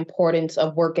me the importance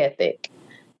of work ethic.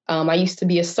 I used to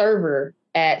be a server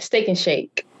at Steak and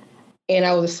Shake. And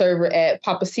I was a server at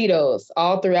Papacitos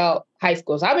all throughout high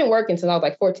school. So I've been working since I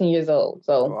was 14 years old.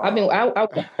 So wow. I've been.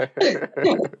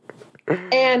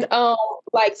 And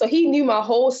Like, so he knew my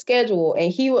whole schedule,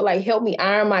 and he would like help me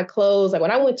iron my clothes. Like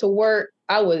when I went to work,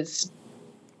 I was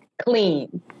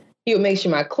clean. He would make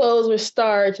sure my clothes were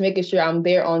starched, making sure I'm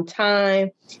there on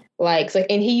time. Like, so,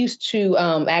 and he used to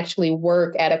actually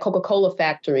work at a Coca-Cola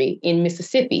factory in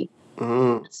Mississippi.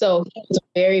 Mm-hmm. So he was a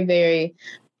very, very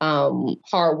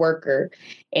hard worker.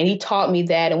 And he taught me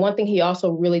that. And one thing he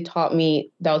also really taught me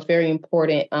that was very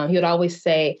important, he would always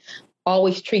say,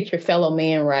 always treat your fellow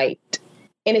man right.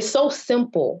 And it's so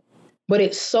simple, but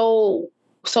it's so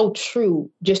true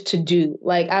just to do.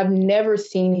 Like, I've never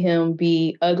seen him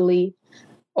be ugly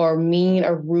or mean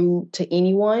or rude to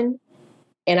anyone.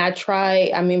 And I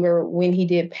remember when he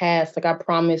did pass, like I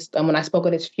promised, when I spoke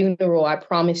at his funeral, I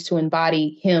promised to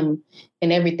embody him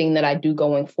in everything that I do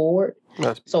going forward.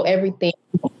 So everything.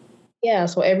 Yeah.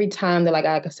 So every time that, like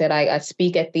I said, I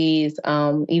speak at these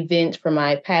events for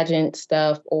my pageant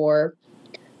stuff or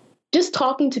just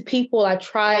talking to people, I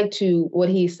try to, what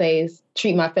he says,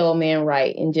 treat my fellow man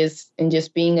right and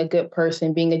just being a good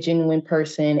person, being a genuine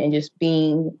person and just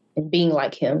being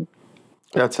like him.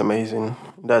 That's amazing.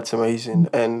 That's amazing.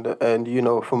 And you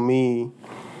know, for me,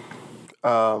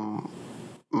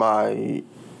 my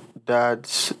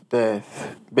dad's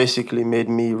death basically made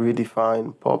me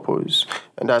redefine purpose.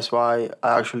 And that's why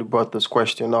I actually brought this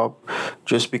question up,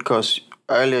 just because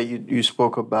earlier you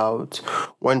spoke about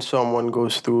when someone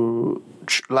goes through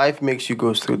life makes you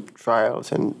go through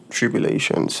trials and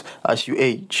tribulations as you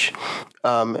age.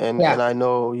 And I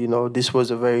know, you know, this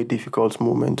was a very difficult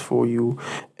moment for you.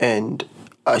 And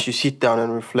as you sit down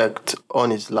and reflect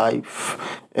on his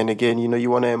life, and again, you know,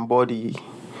 you want to embody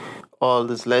all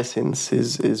these lessons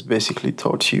is basically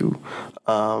taught you,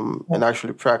 and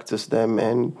actually practice them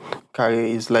and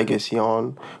carry his legacy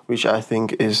on, which I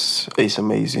think is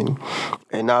amazing.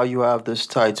 And now you have this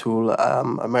title,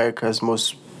 America's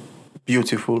Most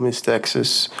Beautiful Miss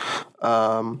Texas.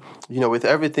 You know, with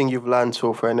everything you've learned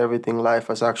so far and everything life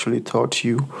has actually taught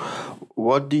you,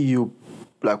 what do you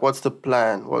like? What's the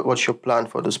plan? What's your plan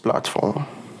for this platform?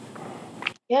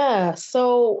 Yeah.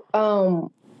 So,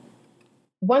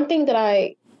 one thing that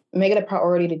I make it a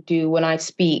priority to do when I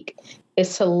speak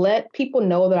is to let people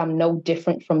know that I'm no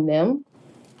different from them.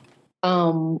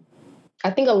 I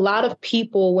think a lot of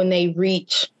people, when they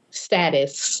reach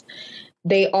status,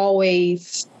 they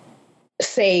always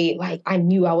say, like, I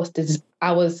knew I was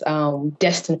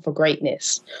destined for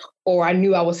greatness, or I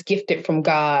knew I was gifted from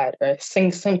God, or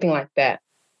saying something like that.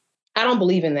 I don't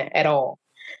believe in that at all.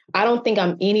 I don't think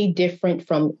I'm any different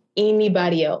from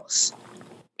anybody else.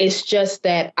 It's just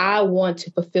that I want to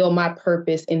fulfill my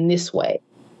purpose in this way,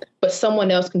 but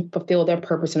someone else can fulfill their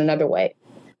purpose in another way.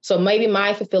 So maybe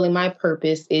my fulfilling my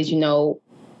purpose is, you know,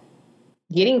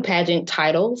 getting pageant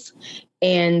titles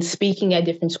and speaking at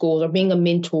different schools or being a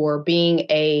mentor, being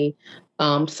a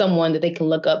someone that they can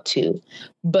look up to.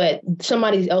 But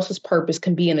somebody else's purpose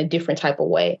can be in a different type of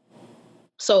way.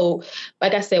 So,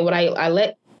 like I said, what I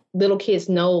let little kids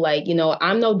know, like, you know,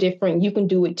 I'm no different. You can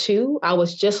do it too. I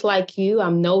was just like you.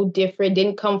 I'm no different.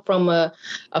 Didn't come from a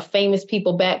famous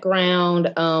people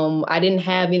background. I didn't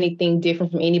have anything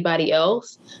different from anybody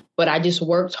else, but I just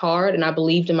worked hard and I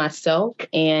believed in myself.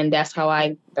 And that's how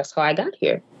I got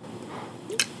here.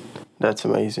 That's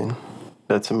amazing.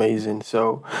 That's amazing.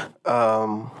 So,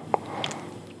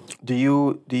 do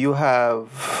you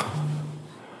have?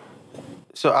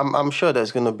 So I'm sure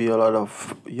there's gonna be a lot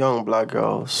of young Black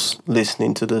girls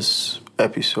listening to this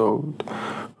episode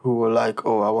who were like,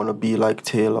 "Oh, I want to be like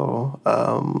Taylor."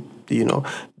 You know,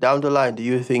 down the line, do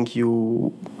you think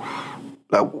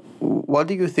like? What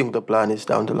do you think the plan is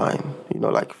down the line? You know,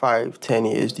 like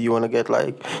 5-10 years. Do you want to get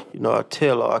like, you know, a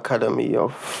Taylor Academy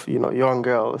of, you know, young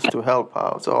girls to help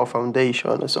out, or a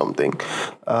foundation or something?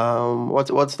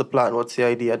 What's the plan? What's the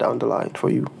idea down the line for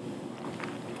you?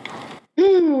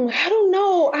 I don't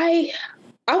know. I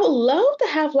would love to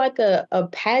have like a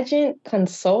pageant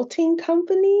consulting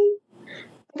company.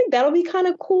 I think that'll be kind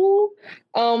of cool.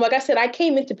 Like I said, I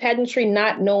came into pageantry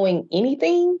not knowing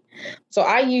anything. So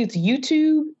I used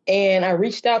YouTube and I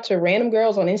reached out to random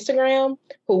girls on Instagram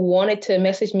who wanted to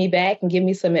message me back and give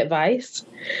me some advice.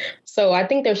 So I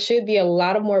think there should be a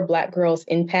lot of more Black girls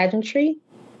in pageantry.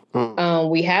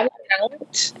 We have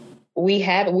talent.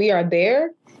 We are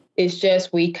there. It's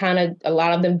just a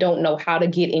lot of them don't know how to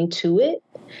get into it.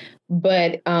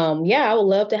 But I would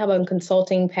love to have a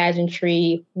consulting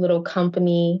pageantry little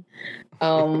company.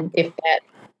 If that,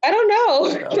 I don't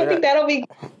know. I think that'll be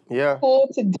cool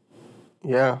to do.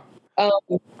 Yeah.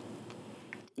 Something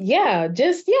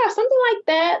like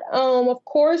that. Of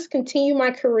course, continue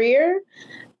my career.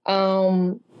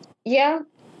 And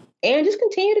just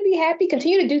continue to be happy.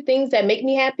 Continue to do things that make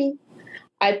me happy.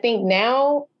 I think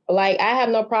now, like, I have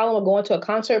no problem with going to a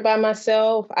concert by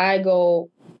myself. I go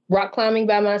rock climbing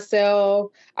by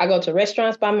myself. I go to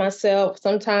restaurants by myself.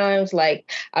 Sometimes, like,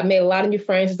 I've made a lot of new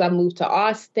friends as I moved to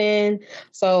Austin.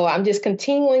 So I'm just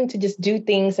continuing to just do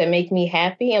things that make me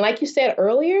happy. And like you said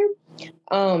earlier,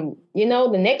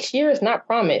 the next year is not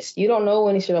promised. You don't know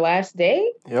when it's your last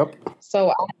day. Yep. So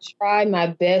I try my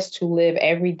best to live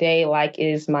every day like it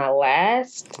is my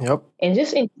last. Yep. And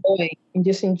just enjoy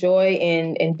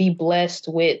and be blessed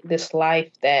with this life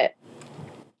that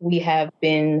we have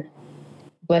been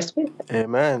blessed with.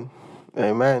 Amen.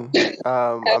 I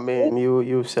mean,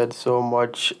 you said so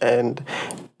much, and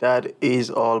that is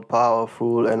all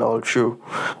powerful and all true.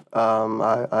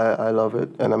 I love it,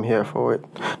 and I'm here for it.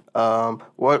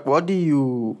 What's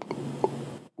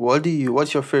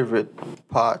your favorite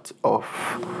part of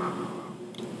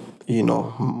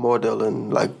modeling,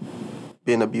 like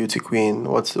being a beauty queen?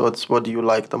 What do you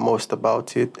like the most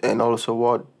about it, and also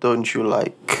what don't you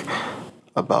like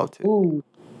about it? Ooh.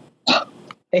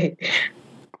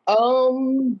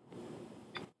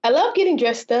 I love getting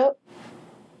dressed up.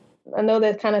 I know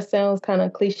that kind of sounds kind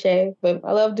of cliche, but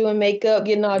I love doing makeup,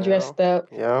 getting all dressed up.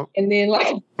 Yeah. And then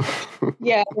like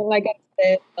I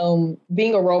said,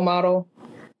 being a role model.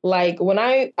 Like when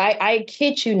I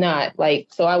kid you not, like,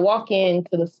 so I walk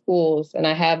into the schools and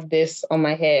I have this on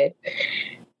my head.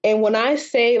 And when I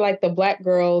say, like, the Black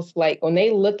girls, like, when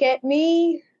they look at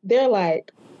me, they're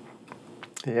like,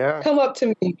 come up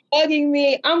to me, hugging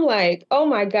me. I'm like, oh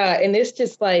my God. And it's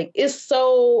just like, it's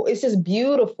just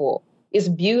beautiful. It's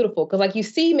beautiful. Cause like you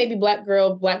see maybe Black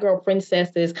girl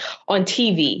princesses on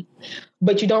TV,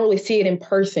 but you don't really see it in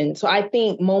person. So I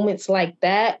think moments like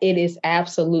that, it is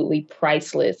absolutely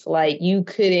priceless. Like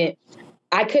I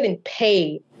couldn't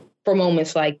pay for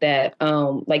moments like that.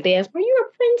 Like they ask, are you a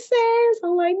princess?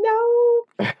 I'm like, no,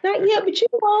 not yet, but you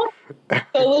are.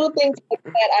 So little things like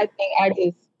that, I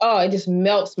think it just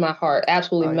melts my heart.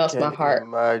 Absolutely melts my heart.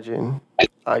 I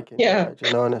can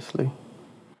imagine, honestly.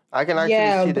 I can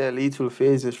actually see their little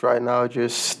faces right now,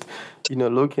 just,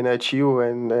 looking at you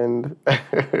and so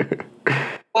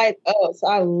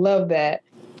I love that.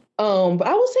 But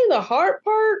I would say the hard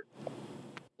part,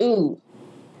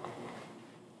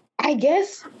 I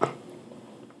guess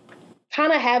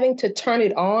kind of having to turn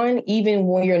it on even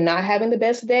when you're not having the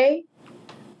best day.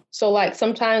 So like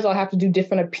sometimes I'll have to do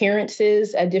different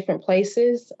appearances at different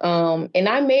places. And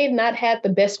I may have not had the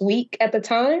best week at the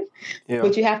time,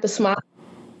 but you have to smile.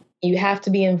 You have to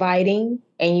be inviting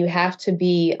and you have to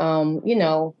be,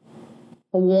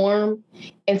 warm,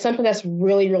 and something that's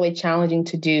really, really challenging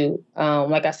to do.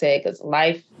 Like I said, because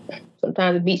life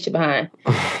sometimes it beats you behind.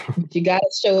 But you got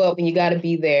to show up and you got to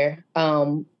be there.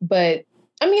 But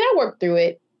I mean, I worked through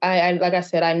it. I like I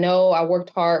said, I know I worked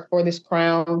hard for this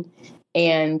crown.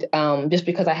 And just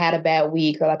because I had a bad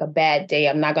week or like a bad day,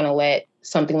 I'm not going to let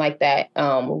something like that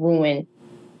ruin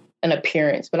an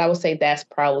appearance. But I would say that's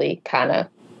probably kind of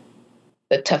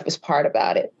the toughest part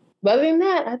about it. But other than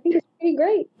that, I think it's pretty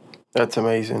great. That's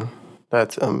amazing.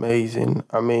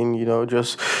 I mean,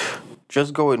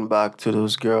 just going back to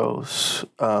those girls,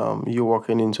 you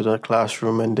walking into the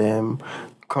classroom and them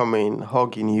coming,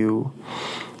 hugging you.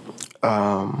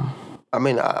 I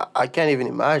mean, I can't even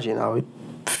imagine how it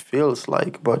feels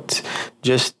like, but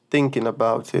just thinking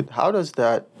about it, how does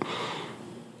that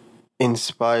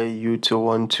inspire you to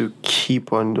want to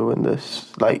keep on doing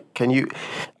this? Like,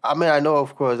 I know,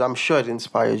 of course, I'm sure it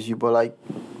inspires you, but like,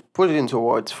 put it into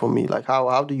words for me. Like,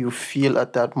 how do you feel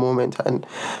at that moment? And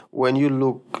when you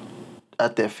look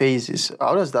at their faces,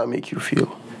 how does that make you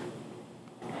feel?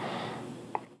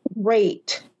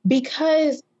 Great.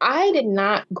 Because I did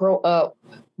not grow up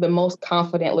the most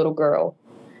confident little girl.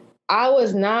 I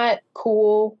was not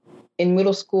cool in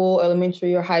middle school,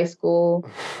 elementary, or high school.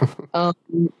 I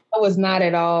was not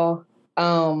at all.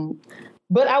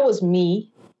 But I was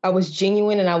me. I was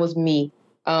genuine and I was me.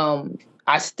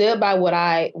 I stood by what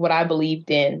I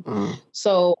believed in.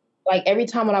 So like every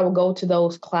time when I would go to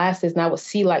those classes and I would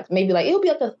see like maybe like it would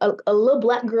be like a little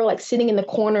Black girl like sitting in the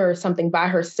corner or something by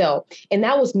herself. And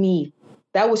that was me.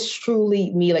 That was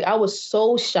truly me. Like I was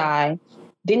so shy,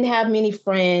 didn't have many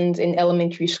friends in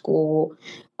elementary school,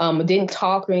 didn't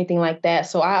talk or anything like that.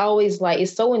 So I always like,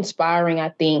 it's so inspiring, I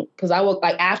think, because I would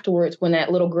like afterwards when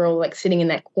that little girl like sitting in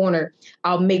that corner,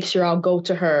 I'll make sure I'll go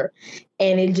to her.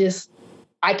 And it just,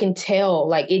 I can tell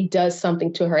like it does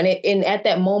something to her. And at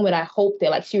that moment, I hope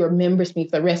that like she remembers me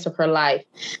for the rest of her life,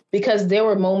 because there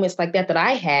were moments like that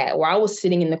I had where I was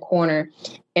sitting in the corner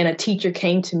and a teacher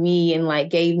came to me and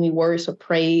like gave me words of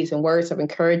praise and words of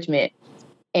encouragement.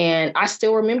 And I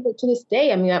still remember to this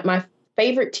day. I mean, my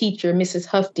favorite teacher, Mrs.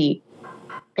 Hufty,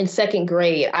 in second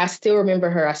grade. I still remember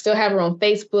her. I still have her on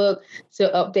Facebook,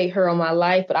 still update her on my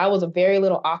life. But I was a very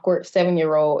little awkward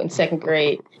 7-year-old in second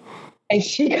grade. And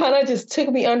she kind of just took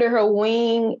me under her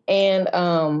wing. And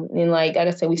like I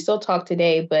said, we still talk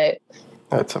today. But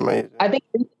that's amazing. I think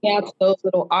reaching out to those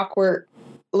little awkward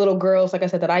little girls, like I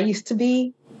said, that I used to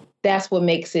be, that's what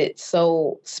makes it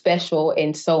so special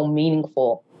and so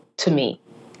meaningful to me.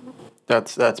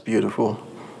 That's beautiful.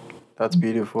 That's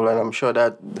beautiful. And I'm sure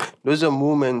that those are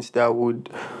moments that would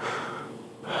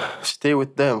stay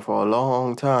with them for a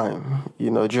long time.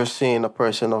 Just seeing a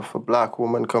person of a black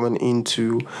woman coming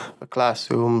into a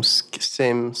classroom,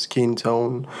 same skin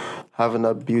tone, having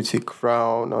a beauty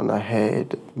crown on her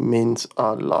head means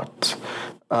a lot.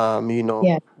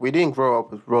 We didn't grow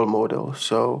up with role models,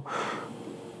 so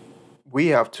we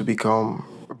have to become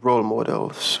role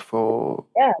models for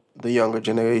the younger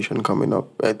generation coming up.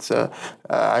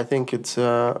 I think it's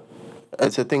a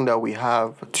thing that we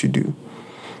have to do.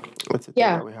 It's a thing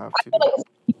that we have to do.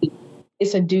 Like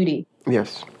it's a duty.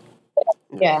 Yes.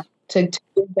 Yeah, to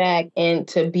give back and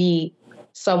to be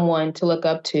someone to look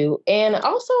up to. And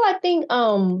also, I think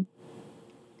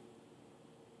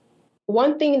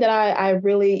one thing that I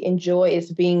really enjoy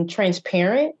is being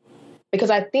transparent. Because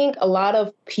I think a lot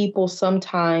of people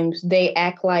sometimes they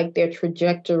act like their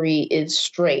trajectory is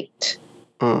straight.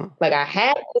 Like I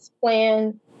had this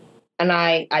plan and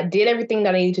I did everything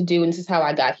that I needed to do and this is how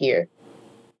I got here.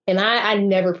 And I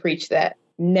never preach that.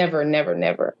 Never, never,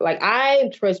 never. Like I'm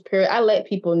transparent. I let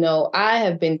people know I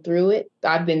have been through it.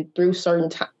 I've been through certain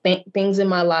things in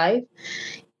my life.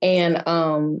 And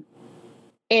I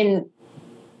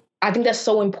think that's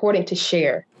so important to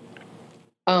share.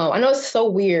 I know it's so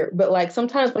weird, but like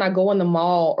sometimes when I go in the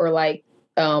mall or like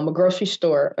a grocery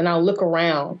store and I'll look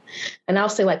around and I'll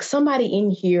say like somebody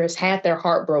in here has had their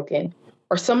heart broken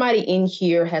or somebody in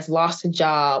here has lost a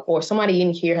job or somebody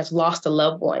in here has lost a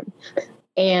loved one.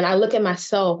 And I look at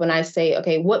myself and I say,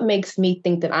 okay, what makes me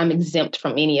think that I'm exempt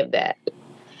from any of that?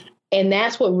 And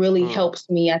that's what really helps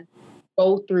me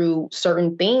go through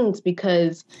certain things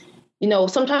because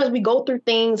sometimes we go through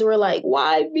things where we're like,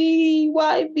 why me?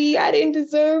 Why me? I didn't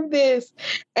deserve this.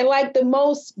 And like the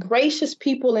most gracious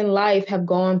people in life have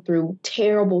gone through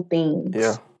terrible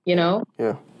things,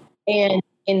 Yeah.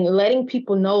 And letting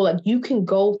people know like you can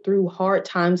go through hard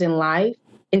times in life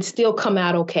and still come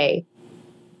out okay.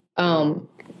 One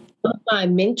of my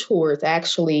mentors,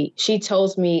 actually, she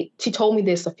told me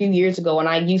this a few years ago, and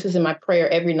I use this in my prayer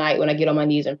every night when I get on my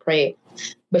knees and pray.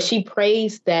 But she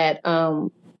prays that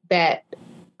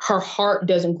her heart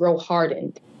doesn't grow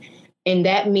hardened. And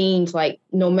that means like,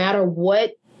 no matter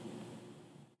what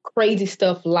crazy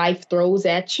stuff life throws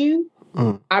at you,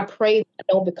 I pray that I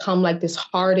don't become like this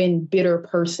hardened, bitter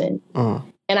person.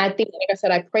 And I think, like I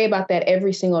said, I pray about that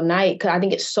every single night because I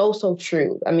think it's so, so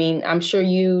true. I mean, I'm sure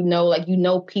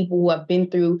people who have been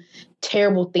through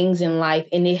terrible things in life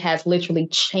and it has literally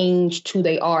changed who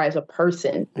they are as a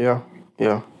person. Yeah.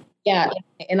 Yeah.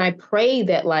 And I pray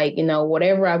that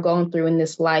whatever I've gone through in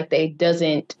this life, that it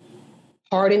doesn't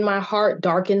harden my heart,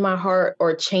 darken my heart,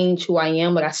 or change who I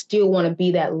am. But I still want to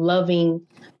be that loving,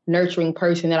 nurturing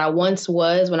person that I once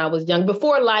was when I was young,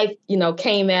 before life,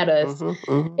 came at us. And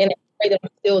I pray that I'm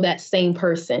still that same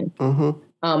person.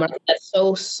 I think that's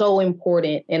so, so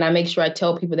important. And I make sure I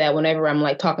tell people that whenever I'm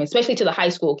like talking, especially to the high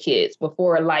school kids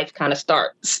before life kind of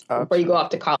starts, before you go off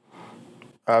to college.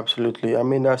 Absolutely. I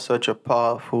mean, that's such a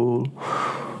powerful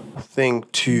thing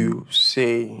to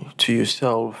say to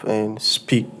yourself and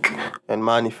speak and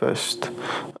manifest.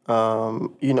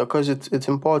 Because it's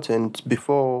important.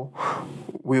 Before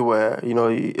we were,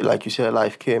 like you said,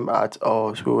 life came at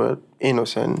us. We were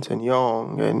innocent and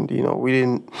young, and we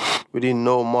didn't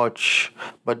know much.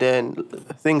 But then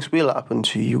things will happen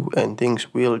to you, and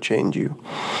things will change you.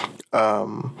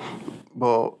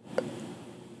 But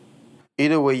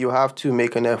either way, you have to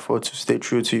make an effort to stay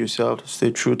true to yourself, to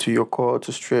stay true to your core,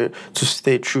 to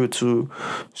stay true to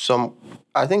some.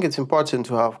 I think it's important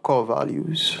to have core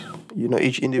values.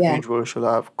 Each individual should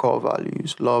have core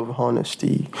values: love,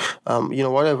 honesty,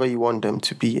 whatever you want them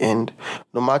to be. And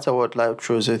no matter what life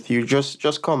throws at you,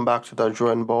 just come back to that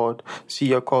drawing board, see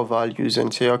your core values,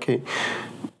 and say, okay,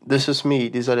 this is me.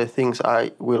 These are the things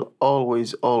I will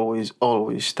always, always,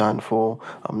 always stand for.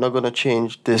 I'm not gonna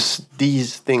change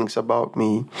these things about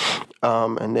me.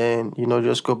 And then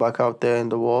just go back out there in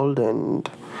the world and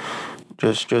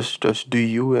just do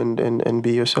you and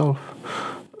be yourself.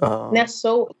 And that's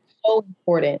so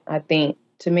important, I think,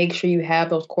 to make sure you have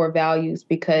those core values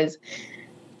because,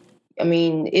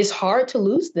 it's hard to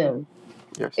lose them.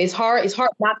 Yes. It's hard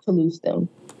not to lose them.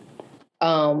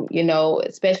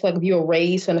 Especially like if you were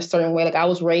raised in a certain way. Like I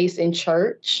was raised in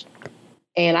church.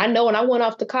 And I know when I went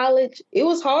off to college, it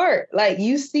was hard. Like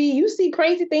you see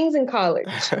crazy things in college.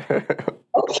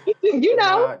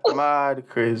 Mad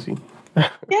crazy.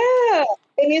 Yeah.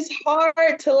 And it's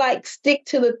hard to like stick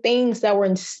to the things that were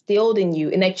instilled in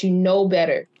you and that you know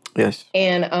better. Yes.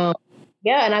 And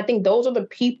and I think those are the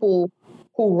people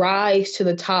who rise to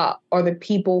the top, are the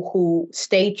people who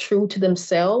stay true to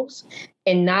themselves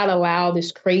and not allow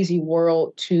this crazy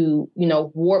world to,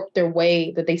 warp their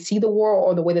way that they see the world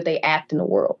or the way that they act in the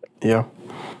world. Yeah.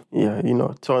 Yeah.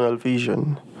 Tunnel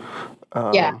vision.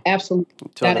 Absolutely.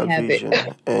 Tunnel vision.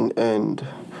 And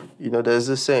there's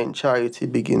this saying, charity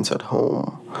begins at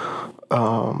home.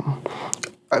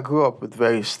 I grew up with a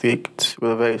very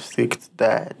strict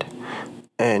dad.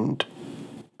 And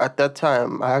at that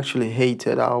time, I actually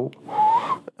hated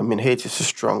hate is a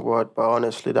strong word, but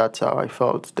honestly, that's how I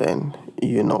felt then,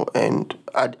 and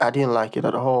I didn't like it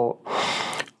at all.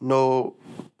 No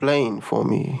playing for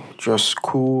me, just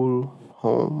school,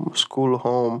 home,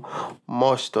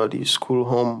 more studies, school,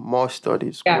 home, more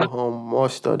studies, school, home, more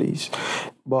studies.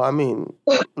 But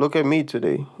look at me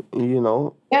today,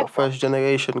 a first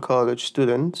generation college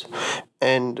student,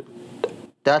 and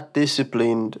that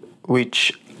discipline,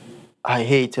 which I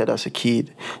hated as a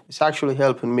kid, it's actually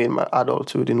helping me in my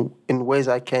adulthood in ways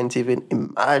I can't even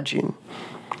imagine.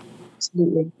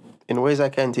 Absolutely. In ways I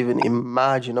can't even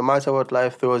imagine. No matter what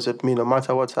life throws at me, no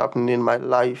matter what's happening in my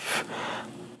life,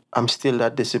 I'm still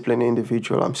that disciplined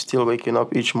individual. I'm still waking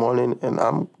up each morning and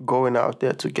I'm going out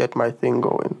there to get my thing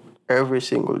going every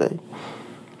single day.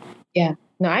 Yeah.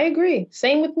 No, I agree.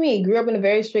 Same with me. Grew up in a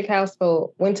very strict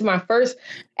household. Went to my first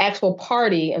actual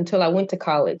party until I went to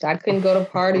college. I couldn't go to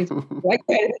parties like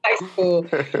that in high school.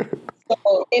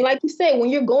 So, and like you said, when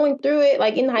you're going through it,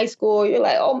 like in high school, you're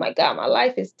like, oh my God, my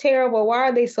life is terrible. Why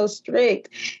are they so strict?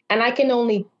 And I can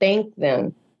only thank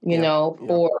them,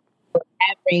 for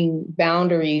having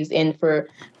boundaries and for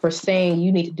saying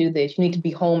you need to do this. You need to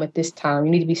be home at this time.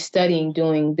 You need to be studying,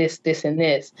 doing this, and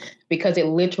this, because it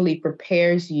literally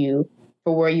prepares you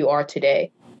for where you are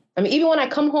today. Even when I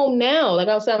come home now, like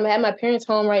I was saying, I'm at my parents'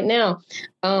 home right now.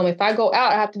 If I go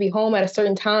out, I have to be home at a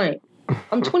certain time.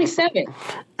 I'm 27.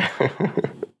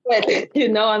 But,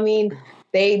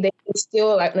 they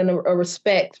instill like a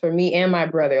respect for me and my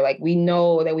brother. Like we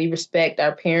know that we respect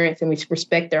our parents and we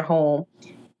respect their home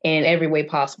in every way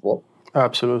possible.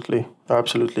 Absolutely.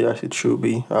 As it should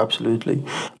be. Absolutely.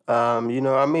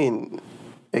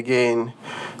 Again,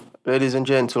 ladies and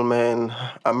gentlemen,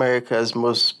 America's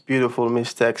most beautiful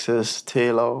Miss Texas,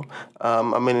 Taylor.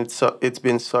 It's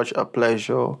been such a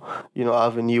pleasure,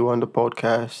 having you on the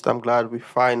podcast. I'm glad we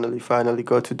finally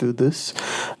got to do this.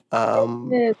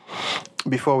 Yes.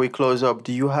 Before we close up,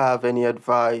 do you have any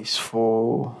advice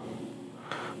for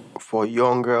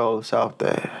young girls out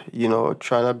there,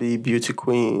 trying to be beauty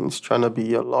queens, trying to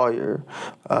be a lawyer,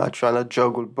 trying to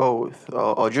juggle both,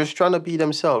 or just trying to be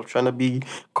themselves, trying to be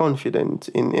confident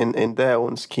in their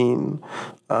own skin?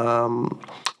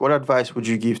 What advice would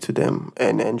you give to them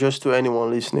and just to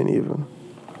anyone listening even?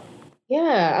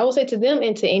 Yeah, I would say to them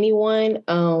and to anyone,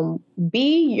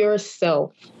 be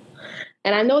yourself.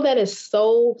 And I know that is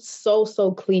so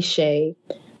cliche,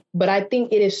 but I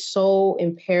think it is so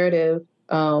imperative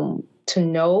to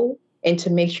know and to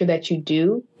make sure that you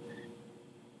do.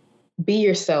 Be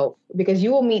yourself, because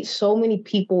you will meet so many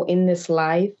people in this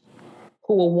life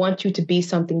who will want you to be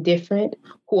something different,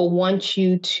 who will want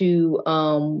you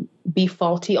to be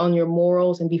faulty on your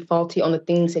morals and be faulty on the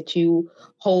things that you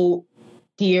hold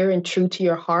dear and true to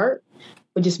your heart.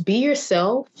 But just be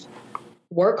yourself,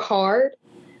 work hard.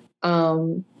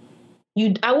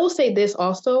 I will say this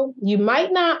also, you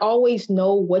might not always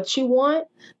know what you want,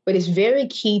 but it's very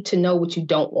key to know what you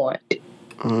don't want.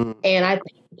 Mm. And I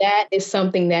think that is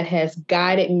something that has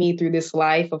guided me through this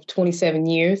life of 27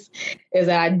 years, is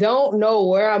that I don't know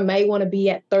where I may want to be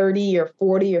at 30 or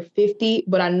 40 or 50,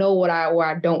 but I know where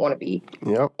I don't want to be.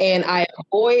 Yep. And I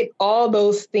avoid all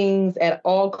those things at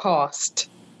all cost.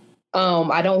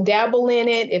 I don't dabble in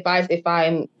it. If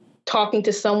I'm talking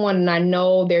to someone and I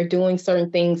know they're doing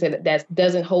certain things that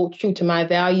doesn't hold true to my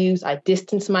values, I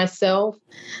distance myself.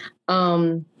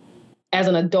 As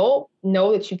an adult,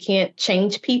 know that you can't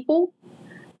change people.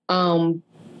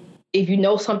 If you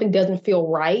know something doesn't feel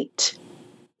right,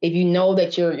 if you know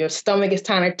that your stomach is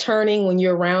kind of turning when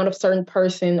you're around a certain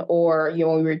person or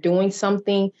you're doing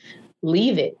something,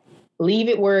 leave it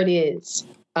where it is.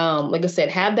 Like I said,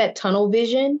 have that tunnel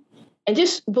vision. And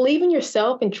just believe in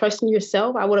yourself and trust in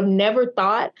yourself. I would have never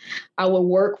thought I would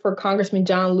work for Congressman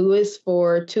John Lewis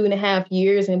for 2.5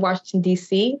 years in Washington,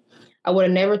 D.C. I would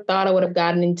have never thought I would have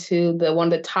gotten into one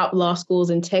of the top law schools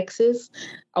in Texas.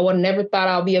 I would have never thought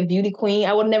I'll be a beauty queen.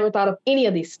 I would have never thought of any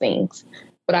of these things.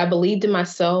 But I believed in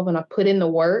myself and I put in the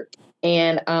work,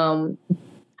 and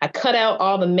I cut out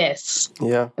all the mess.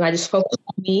 Yeah. And I just focused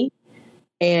on me,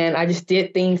 and I just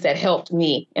did things that helped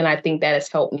me. And I think that has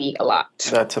helped me a lot.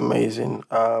 That's amazing.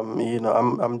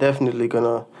 I'm definitely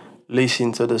gonna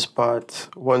listen to this part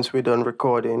once we're done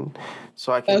recording,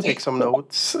 so I can take some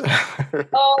notes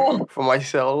for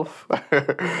myself.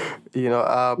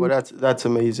 But that's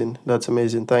amazing. That's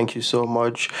amazing. Thank you so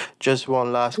much. Just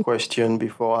one last question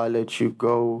before I let you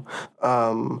go,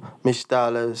 Miss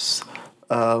Dallas,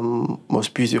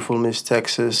 most beautiful Miss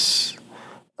Texas.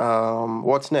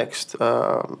 What's next?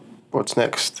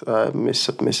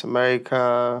 Miss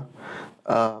America,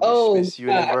 Miss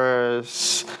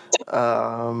Universe.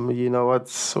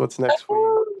 What's next for you?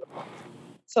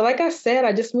 So like I said,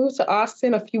 I just moved to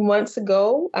Austin a few months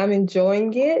ago. I'm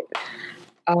enjoying it.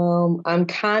 I'm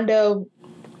kind of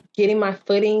getting my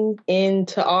footing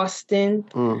into Austin.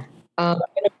 I'm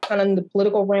kind of in the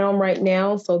political realm right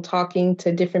now. So talking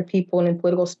to different people in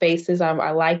political spaces,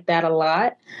 I like that a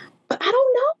lot. But I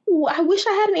don't know. I wish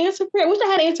I had an answer for it. I wish I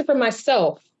had an answer for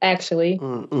myself, actually.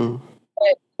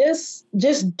 But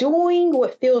just doing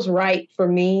what feels right for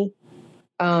me,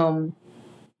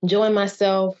 enjoying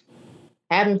myself,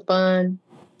 having fun,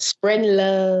 spreading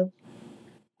love,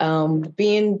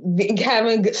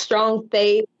 having a strong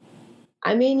faith.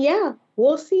 I mean, yeah,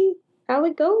 we'll see how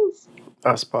it goes.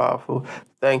 That's powerful.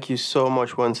 Thank you so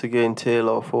much once again,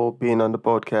 Taylor, for being on the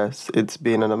podcast. It's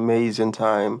been an amazing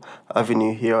time having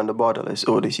you here on the Borderless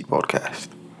Odyssey Podcast.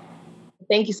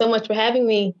 Thank you so much for having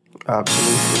me.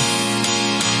 Absolutely.